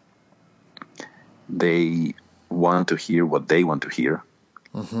dishonest. they want to hear what they want to hear.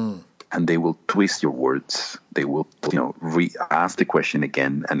 Mm-hmm. And they will twist your words. They will, ask the question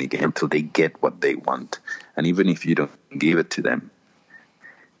again and again until they get what they want. And even if you don't give it to them,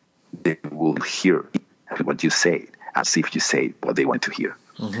 they will hear what you say as if you say what they want to hear.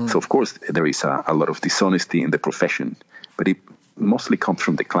 Mm-hmm. So, of course, there is a lot of dishonesty in the profession, but it mostly comes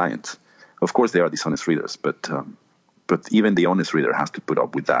from the clients. Of course, there are dishonest readers, but even the honest reader has to put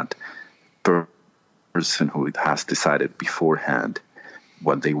up with that person who has decided beforehand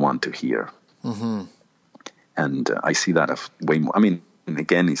what they want to hear. Mm-hmm. And I see that of way more. I mean,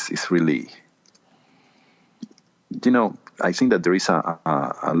 again, it's really, I think that there is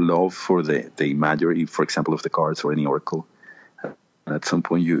a love for the imagery, for example, of the cards or any oracle. And at some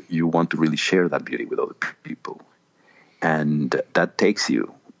point, you want to really share that beauty with other people. And that takes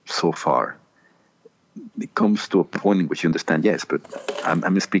you so far. It comes to a point in which you understand, yes, but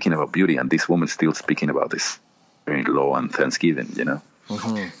I'm speaking about beauty, and this woman's still speaking about this law and Thanksgiving,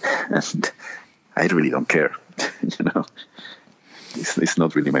 Mm-hmm. And I really don't care, It's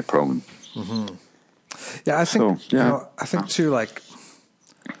not really my problem. Mm-hmm. Yeah, I think I think too. Like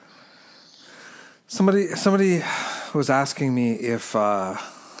somebody was asking me if I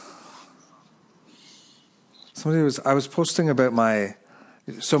was posting about my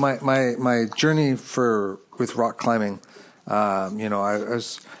journey with rock climbing. I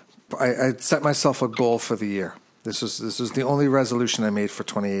set myself a goal for the year. This was the only resolution I made for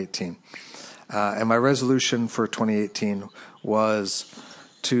 2018. And my resolution for 2018 was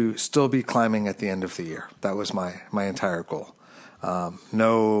to still be climbing at the end of the year. That was my entire goal.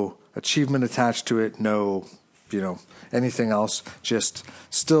 No achievement attached to it, no, anything else. Just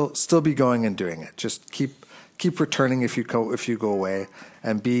still be going and doing it. Just keep returning if you go away,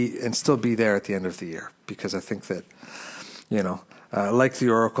 and still be there at the end of the year. Because I think that, like the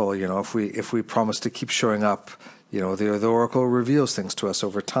oracle, if we promise to keep showing up, the oracle reveals things to us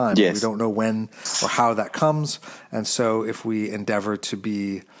over time. Yes. We don't know when or how that comes. And so if we endeavor to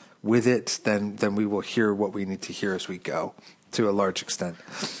be with it, then we will hear what we need to hear as we go, to a large extent.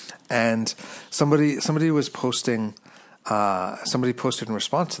 And somebody was posting, somebody posted in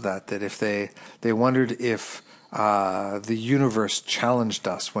response to that if they wondered if the universe challenged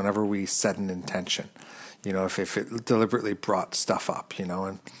us whenever we set an intention, if it deliberately brought stuff up,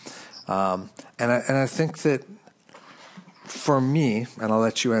 and I think that, for me, and I'll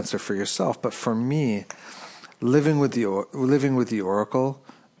let you answer for yourself, but for me, living with the oracle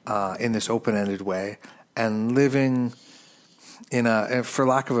in this open-ended way, and living in for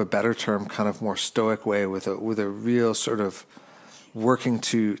lack of a better term, kind of more stoic way, with a real sort of working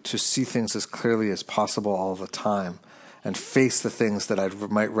to see things as clearly as possible all the time, and face the things that I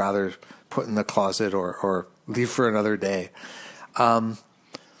might rather put in the closet or leave for another day. I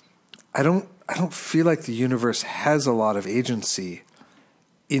don't feel like the universe has a lot of agency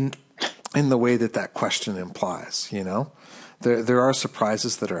in the way that question implies. There are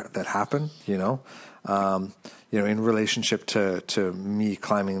surprises that happen. In relationship to me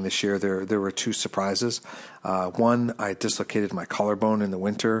climbing this year, there were two surprises. One, I dislocated my collarbone in the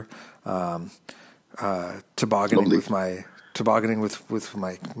winter, tobogganing with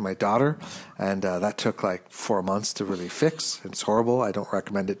my daughter, and that took like 4 months to really fix. It's horrible. I don't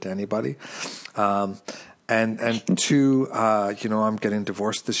recommend it to anybody. And two, I'm getting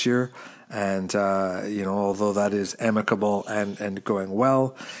divorced this year, and although that is amicable and going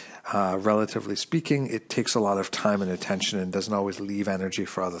well, relatively speaking, it takes a lot of time and attention and doesn't always leave energy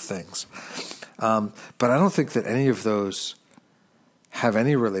for other things. But I don't think that any of those have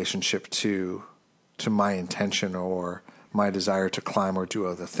any relationship to my intention or my desire to climb or do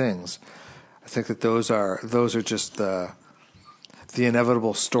other things. I think that those are just the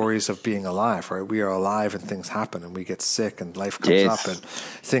inevitable stories of being alive, right? We are alive and things happen, and we get sick and life comes up and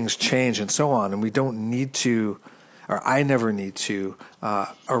things change and so on. And we don't need to, or I never need to,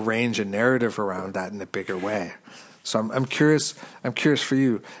 arrange a narrative around that in a bigger way. So I'm curious for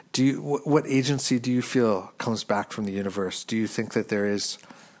you. What agency do you feel comes back from the universe? Do you think that there is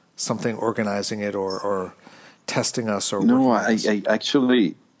something organizing it or testing us? Or no, I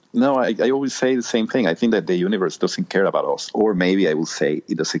always say the same thing. I think that the universe doesn't care about us, or maybe I will say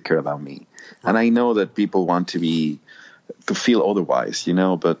it doesn't care about me. Right. And I know that people want to feel otherwise,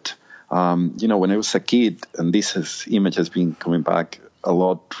 but when I was a kid, and this image has been coming back a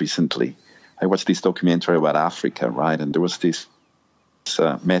lot recently, I watched this documentary about Africa, right? And there was this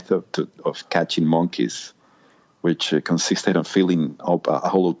method of catching monkeys, which consisted of filling up a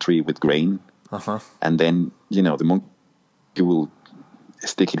hollow tree with grain. Uh-huh. And then, the monkey will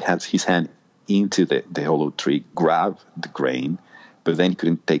stick his hand into the hollow tree, grab the grain, but then he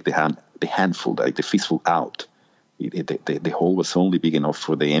couldn't take the hand the handful, like the fistful out. The hole was only big enough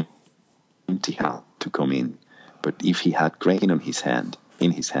for the empty hand to come in. But if he had grain in his hand,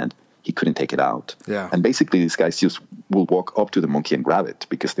 he couldn't take it out. Yeah. And basically, these guys just will walk up to the monkey and grab it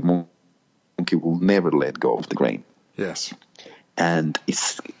because the monkey will never let go of the grain. Yes. And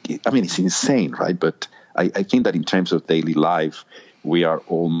it's insane, right? But I think that in terms of daily life, we are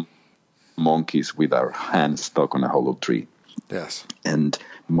all monkeys with our hands stuck on a hollow tree. Yes. And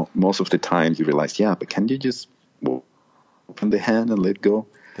most of the time you realize, but can you just open the hand and let go?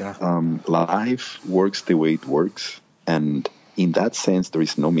 Yeah. Life works the way it works. And in that sense, there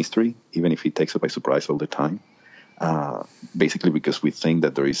is no mystery, even if it takes us by surprise all the time. Basically because we think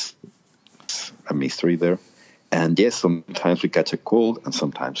that there is a mystery there. And yes, sometimes we catch a cold, and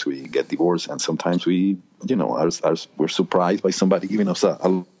sometimes we get divorced, and sometimes we're surprised by somebody giving us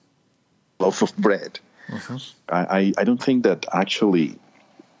a loaf of bread. Mm-hmm. I don't think that actually,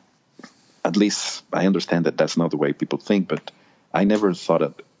 at least I understand that that's not the way people think, but I never thought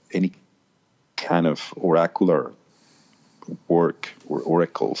that any kind of oracular work or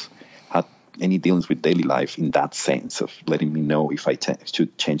oracles had any dealings with daily life in that sense of letting me know if I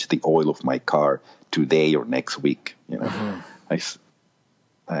should change the oil of my car today or next week. Mm-hmm. I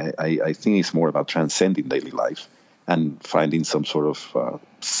think it's more about transcending daily life and finding some sort of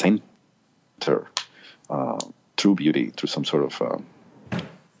center, true beauty, through some sort of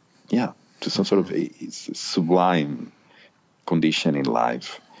to some sort of a sublime condition in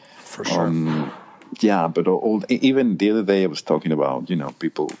life. For sure. But even the other day I was talking about,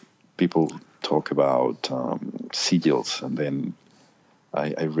 people talk about sigils, and then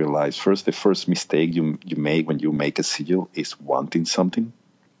I realized first the first mistake you make when you make a sigil is wanting something.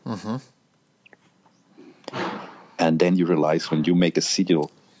 Mm-hmm. And then you realize when you make a sigil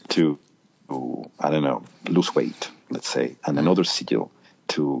to, I don't know, lose weight, let's say, and another sigil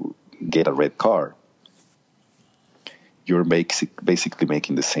to get a red car, you're basically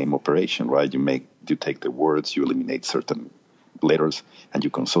making the same operation, right? You take the words, you eliminate certain letters, and you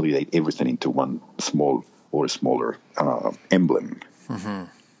consolidate everything into one small or smaller emblem. Mm-hmm.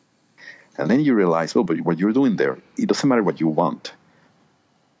 And then you realize, but what you're doing there, it doesn't matter what you want.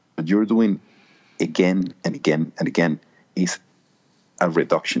 What you're doing again and again and again is a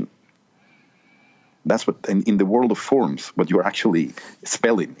reduction. That's what, in the world of forms, what you're actually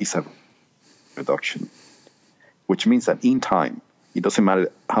spelling is a reduction, which means that in time, it doesn't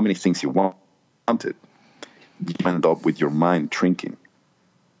matter how many things you wanted, you end up with your mind shrinking.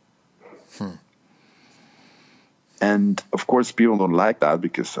 And of course, people don't like that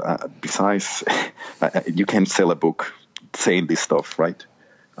because besides, you can't sell a book saying this stuff, right?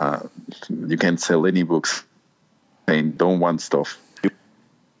 You can't sell any books saying don't want stuff.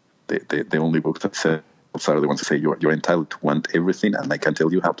 The only books that sell are the ones that say you're entitled to want everything, and I can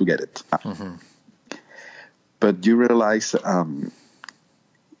tell you how to get it. Mm-hmm. But you realize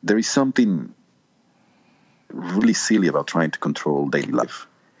there is something really silly about trying to control daily life.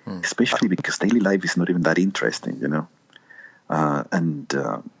 Especially because daily life is not even that interesting, and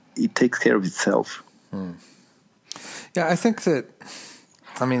it takes care of itself. Yeah, I think that,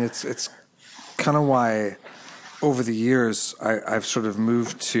 it's kind of why over the years I've sort of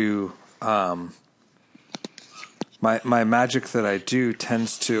moved to my magic that I do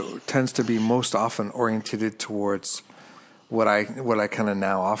tends to be most often oriented towards what I kind of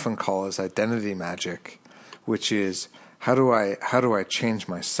now often call as identity magic, which is how do I change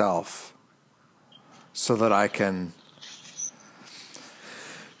myself so that I can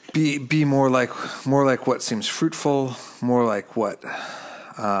be more like what seems fruitful, more like what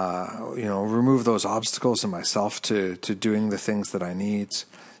remove those obstacles in myself to doing the things that I need.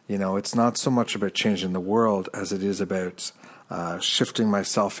 It's not so much about changing the world as it is about shifting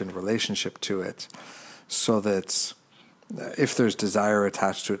myself in relationship to it, so that if there's desire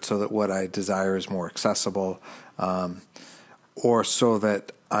attached to it, so that what I desire is more accessible. Or so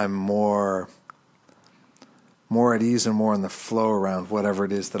that I'm more at ease and more in the flow around whatever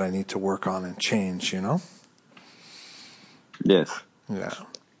it is that I need to work on and change, Yes. Yeah.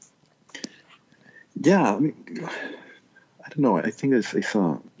 Yeah, I don't know. I think it's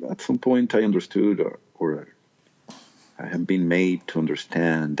at some point I understood or I have been made to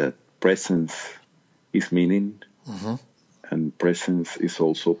understand that presence is meaning, mm-hmm. and presence is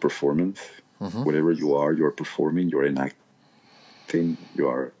also performance. Mm-hmm. Whatever you are performing, you're enacting. You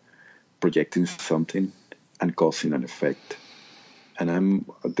are projecting something and causing an effect. And I'm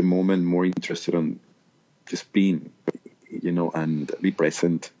at the moment more interested in just being, and be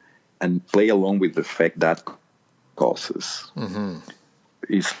present and play along with the effect that causes. Mm-hmm.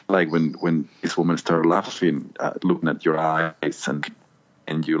 It's like when this woman started laughing, looking at your eyes and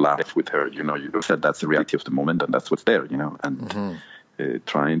and you laugh with her. You know, you said that's the reality of the moment, and that's what's there. You know, and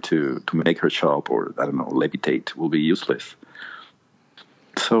trying to make her show up or I don't know levitate will be useless.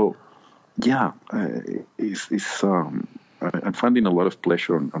 So yeah, I'm finding a lot of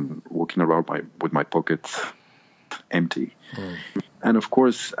pleasure on walking around with my pockets empty. And of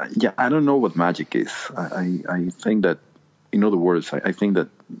course, yeah, I don't know what magic is. I think that, in other words, I think that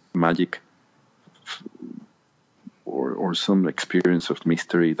magic or some experience of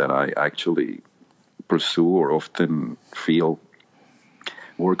mystery that I actually pursue or often feel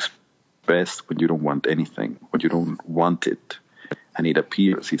works best when you don't want anything, when you don't want it, and it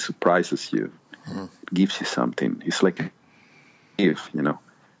appears, it surprises you, gives you something. It's like a gift, you know,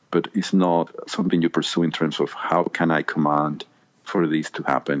 but it's not something you pursue in terms of how can I command for this to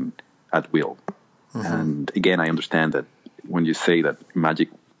happen at will. And again, I understand that when you say that magic,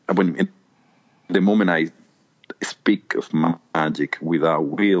 the moment I speak of magic without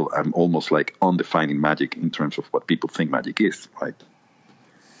will, I'm almost like undefining magic in terms of what people think magic is, right?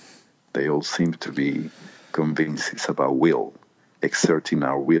 They all seem to be convinced it's about will, exerting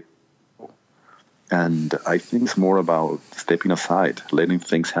our will. And I think it's more about stepping aside, letting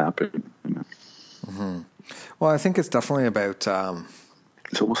things happen. You know? Well, I think it's definitely about.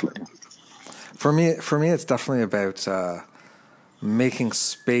 It's almost like for me, it's definitely about making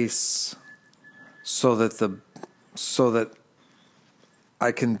space so that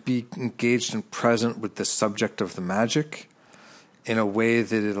I can be engaged and present with the subject of the magic in a way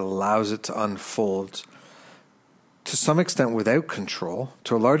that it allows it to unfold to some extent without control,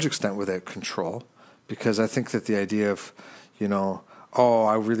 to a large extent without control, because I think that the idea of, you know, oh,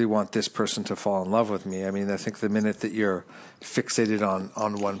 I really want this person to fall in love with me. I mean, I think the minute that you're fixated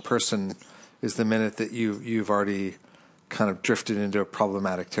on one person is the minute that you've already kind of drifted into a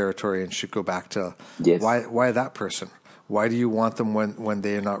problematic territory and should go back to why that person? Why do you want them when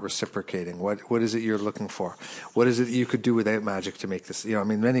they are not reciprocating? What is it you're looking for? What is it you could do without magic to make this? You know, I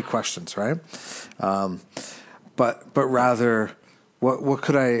mean, many questions, right? But rather, what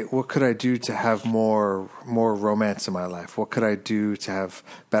could I do to have more romance in my life? What could I do to have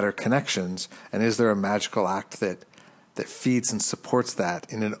better connections? And is there a magical act that feeds and supports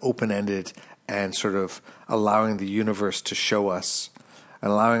that in an open-ended and sort of allowing the universe to show us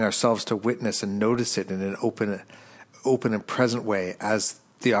and allowing ourselves to witness and notice it in an open and present way as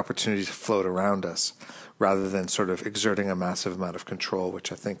the opportunities float around us, rather than sort of exerting a massive amount of control,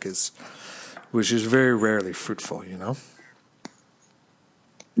 which I think is very rarely fruitful, you know?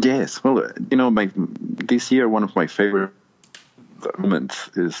 Yes. Well, you know, this year, one of my favorite moments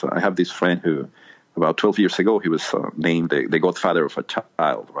is I have this friend who, about 12 years ago, he was named the godfather of a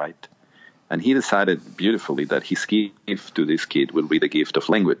child, right? And he decided beautifully that his gift to this kid will be the gift of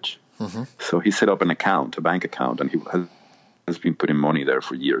language. So he set up an account, a bank account, and he has been putting money there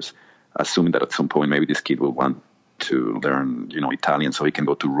for years, assuming that at some point maybe this kid will want to learn, you know, Italian so he can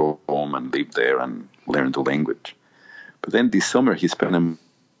go to Rome and live there and learn the language. But then this summer he spent a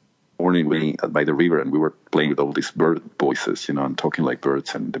morning with me by the river, and we were playing with all these bird voices, you know, and talking like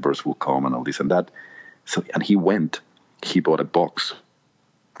birds, and the birds will come and all this and that. So, and he bought a box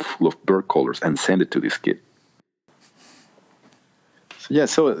full of bird colors and sent it to this kid.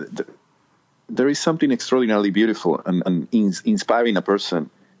 So there is something extraordinarily beautiful and inspiring a person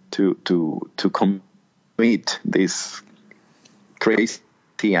to commit this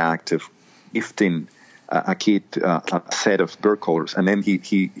crazy act of gifting a kid a set of bird colors. And then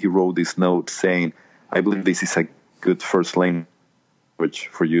he wrote this note saying, I believe this is a good first language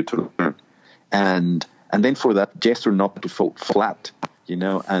for you to learn. And then for that gesture not to fall flat, you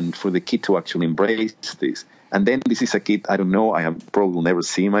know, and for the kid to actually embrace this. And then this is a kid, I don't know, I have probably never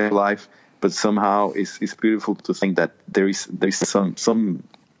seen in my life, but somehow it's beautiful to think that there is some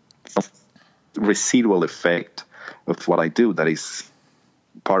residual effect of what I do that is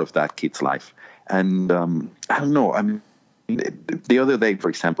part of that kid's life. And I don't know, I mean, the other day, for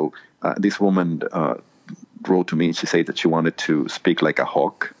example, this woman wrote to me and she said that she wanted to speak like a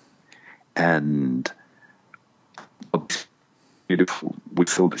hawk. And beautiful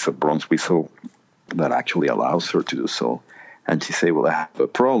whistle, this is a bronze whistle that actually allows her to do so. And she said, well, I have a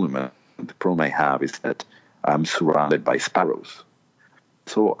problem. And the problem I have is that I'm surrounded by sparrows.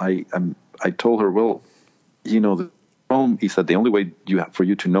 So I told her, well, you know, the problem is that the only way for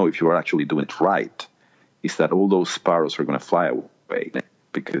you to know if you are actually doing it right is that all those sparrows are going to fly away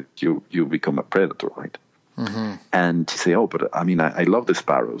because you become a predator, right? And she said, oh, but I mean, I love the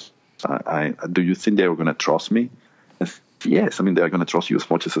sparrows. Do you think they're going to trust me? I said, yes, I mean, they're going to trust you as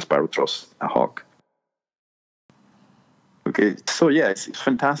much as a sparrow trusts a hawk. Okay, so yeah, it's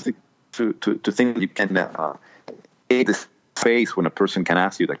fantastic to think you can aid the phase when a person can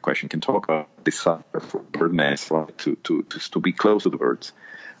ask you that question, can talk about desire for bird nests, right? To be close to the birds.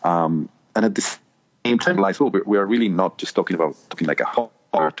 And at the same time, realize, well, we are really not just talking like a hobby.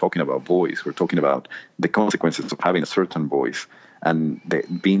 We're talking about voice. We're talking about the consequences of having a certain voice and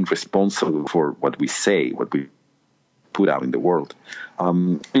being responsible for what we say, what we put out in the world.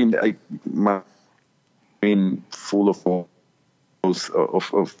 Full of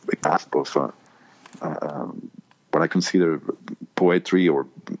examples of what I consider poetry or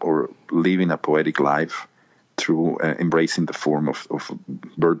living a poetic life through embracing the form of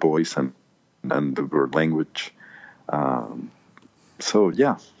bird voice and the bird language. So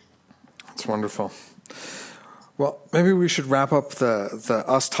yeah, it's wonderful. Well, maybe we should wrap up the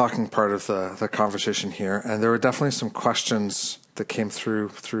us talking part of the conversation here. And there were definitely some questions that came through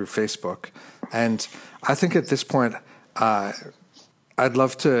Facebook, and I think at this point, I'd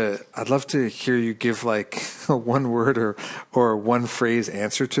love to hear you give like a one word or one phrase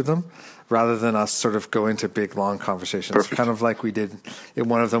answer to them, rather than us sort of go into big long conversations. Perfect. Kind of like we did in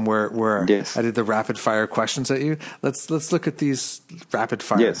one of them where yes. I did the rapid fire questions at you. Let's look at these rapid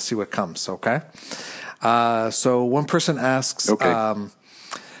fire and see what comes. Okay. So one person asks, okay.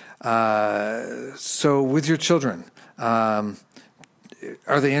 So with your children, are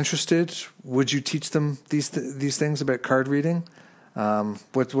they interested? Would you teach them these things about card reading?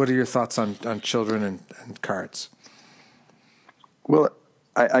 What are your thoughts on children and cards? Well,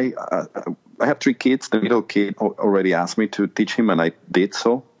 I have 3 kids. The middle kid already asked me to teach him, and I did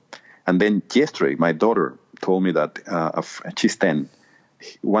so. And then yesterday, my daughter told me that she's 10.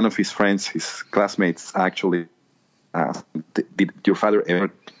 One of his friends, his classmates, actually asked, "Did your father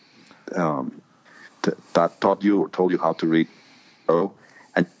ever taught you or told you how to read?" And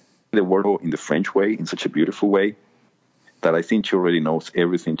the word in the French way, in such a beautiful way, that I think she already knows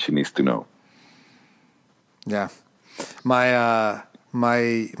everything she needs to know. Yeah, my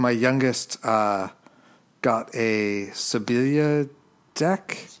youngest got a Sibylla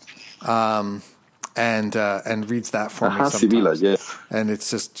deck, and reads that for me sometimes. Sibylla, yes. And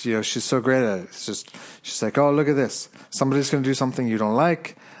it's just, she's so great at it. It's just, she's like, oh, look at this. Somebody's going to do something you don't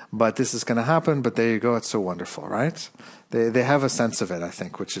like, but this is going to happen. But there you go. It's so wonderful, right? They have a sense of it, I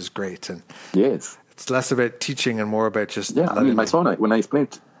think, which is great. And yes, it's less about teaching and more about just my son, when I explain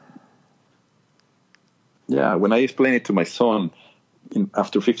it. Yeah, when I explained it to my son,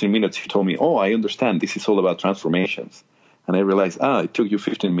 after 15 minutes, he told me, "Oh, I understand. This is all about transformations." And I realized, it took you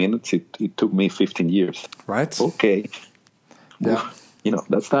 15 minutes. It took me 15 years. Right. Okay. Yeah. Well,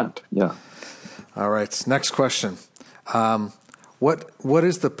 that's that. Yeah. All right. Next question. What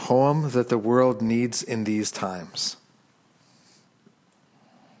is the poem that the world needs in these times?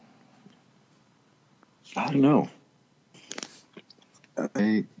 I don't know.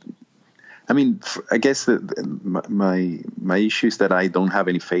 I guess my issue is that I don't have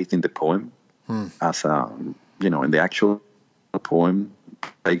any faith in the poem as in the actual poem.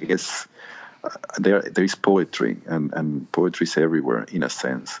 I guess there is poetry, and poetry is everywhere in a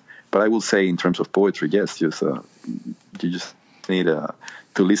sense. But I will say, in terms of poetry, yes, you just need to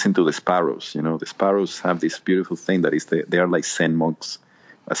listen to the sparrows. The sparrows have this beautiful thing that is they are like Zen monks.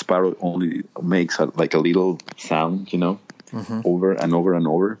 A sparrow only makes a little sound, over and over and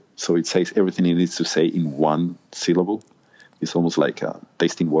over. So it says everything it needs to say in one syllable. It's almost like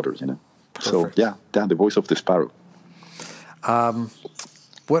tasting waters, Perfect. So yeah, the voice of the sparrow.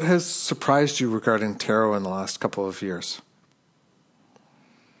 What has surprised you regarding tarot in the last couple of years?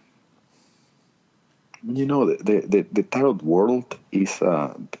 The tarot world is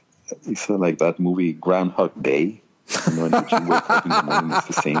like that movie Groundhog Day. In which you wake up in the morning, it's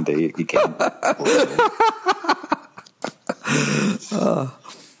the same day again.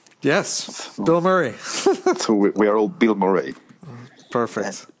 Yes, Bill Murray. So we are all Bill Murray.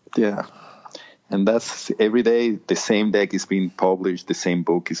 Perfect. Yeah. And that's every day the same deck is being published, the same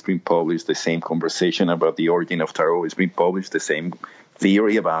book is being published, the same conversation about the origin of tarot is being published, the same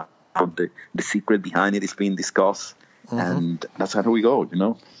theory about the secret behind it is being discussed. Mm-hmm. And that's how we go, It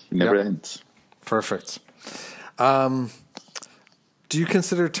never ends. Perfect. Do you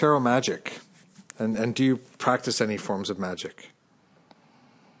consider tarot magic? And do you practice any forms of magic?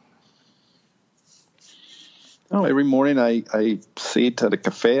 No, every morning I sit at a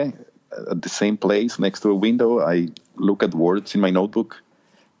cafe at the same place next to a window. I look at words in my notebook,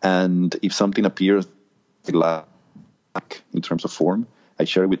 and if something appears like in terms of form, I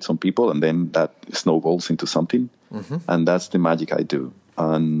share it with some people, and then that snowballs into something, and that's the magic I do.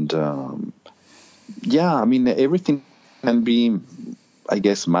 And everything can be, I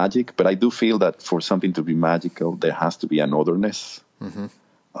guess, magic, but I do feel that for something to be magical, there has to be an otherness,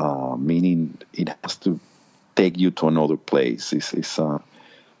 meaning it has to take you to another place. It's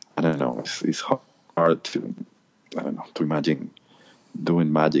I don't know. It's hard to, I don't know, to imagine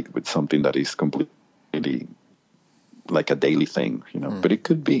doing magic with something that is completely like a daily thing, But it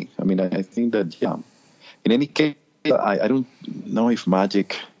could be. I mean, I think that, yeah. In any case, I don't know if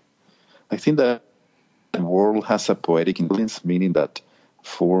magic. I think that the world has a poetic influence, meaning that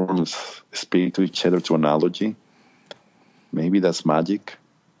forms speak to each other through analogy. Maybe that's magic.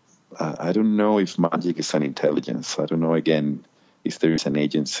 I don't know if magic is an intelligence. I don't know, again, if there is an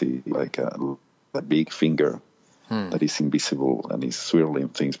agency, like a big finger that is invisible and is swirling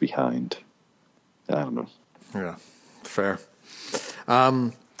things behind. I don't know. Yeah, fair.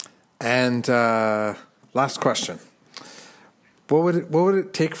 And last question. What would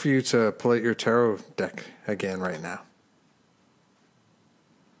it take for you to pull out your tarot deck again right now?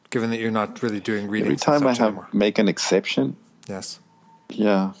 Given that you're not really doing readings every time I anymore. make an exception. Yes.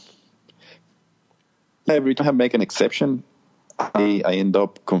 Yeah. Every time I make an exception, I end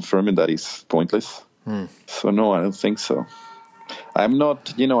up confirming that it's pointless. So no, I don't think so. I'm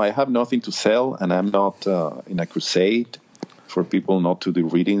not, I have nothing to sell, and I'm not in a crusade for people not to do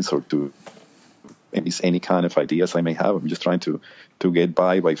readings or to any kind of ideas I may have. I'm just trying to get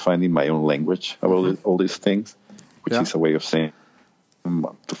by finding my own language about all these things, which is a way of saying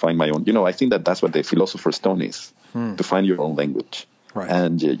to find my own. I think that's what the Philosopher's Stone is, to find your own language. Right.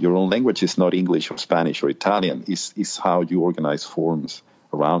 And your own language is not English or Spanish or Italian. It's how you organize forms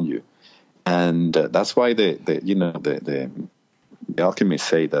around you. And that's why the alchemists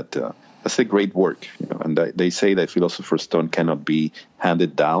say that that's a great work. And they say that Philosopher's Stone cannot be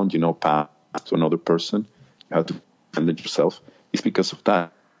handed down, passed to another person. You have to find it yourself. It's because of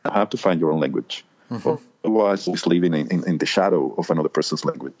that. You have to find your own language. Otherwise, it's living in the shadow of another person's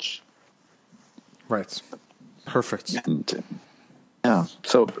language. Right. Perfect. And yeah.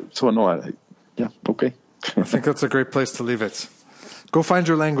 So no. Yeah. Okay. I think that's a great place to leave it. Go find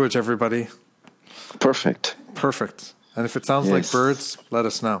your language, everybody. Perfect. And if it sounds like birds, let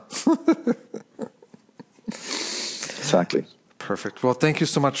us know. Exactly. Perfect. Well, thank you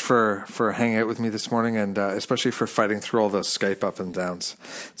so much for hanging out with me this morning, and especially for fighting through all those Skype up and downs.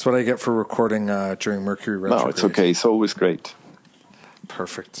 It's what I get for recording during Mercury retrograde. No, it's okay. It's always great.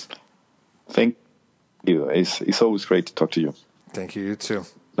 Perfect. Thank you. It's always great to talk to you. Thank you. You too.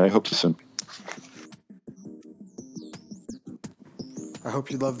 I hope to soon. I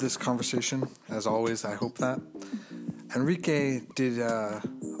hope you loved this conversation. As always, I hope that. Enrique did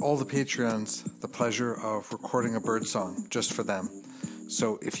all the Patreons the pleasure of recording a bird song just for them.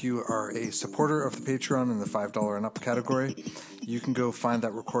 So if you are a supporter of the Patreon in the $5 and up category, you can go find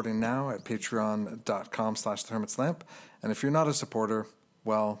that recording now at patreon.com/thehermitslamp. And if you're not a supporter,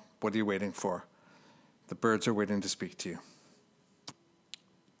 well, what are you waiting for? The birds are waiting to speak to you.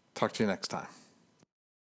 Talk to you next time.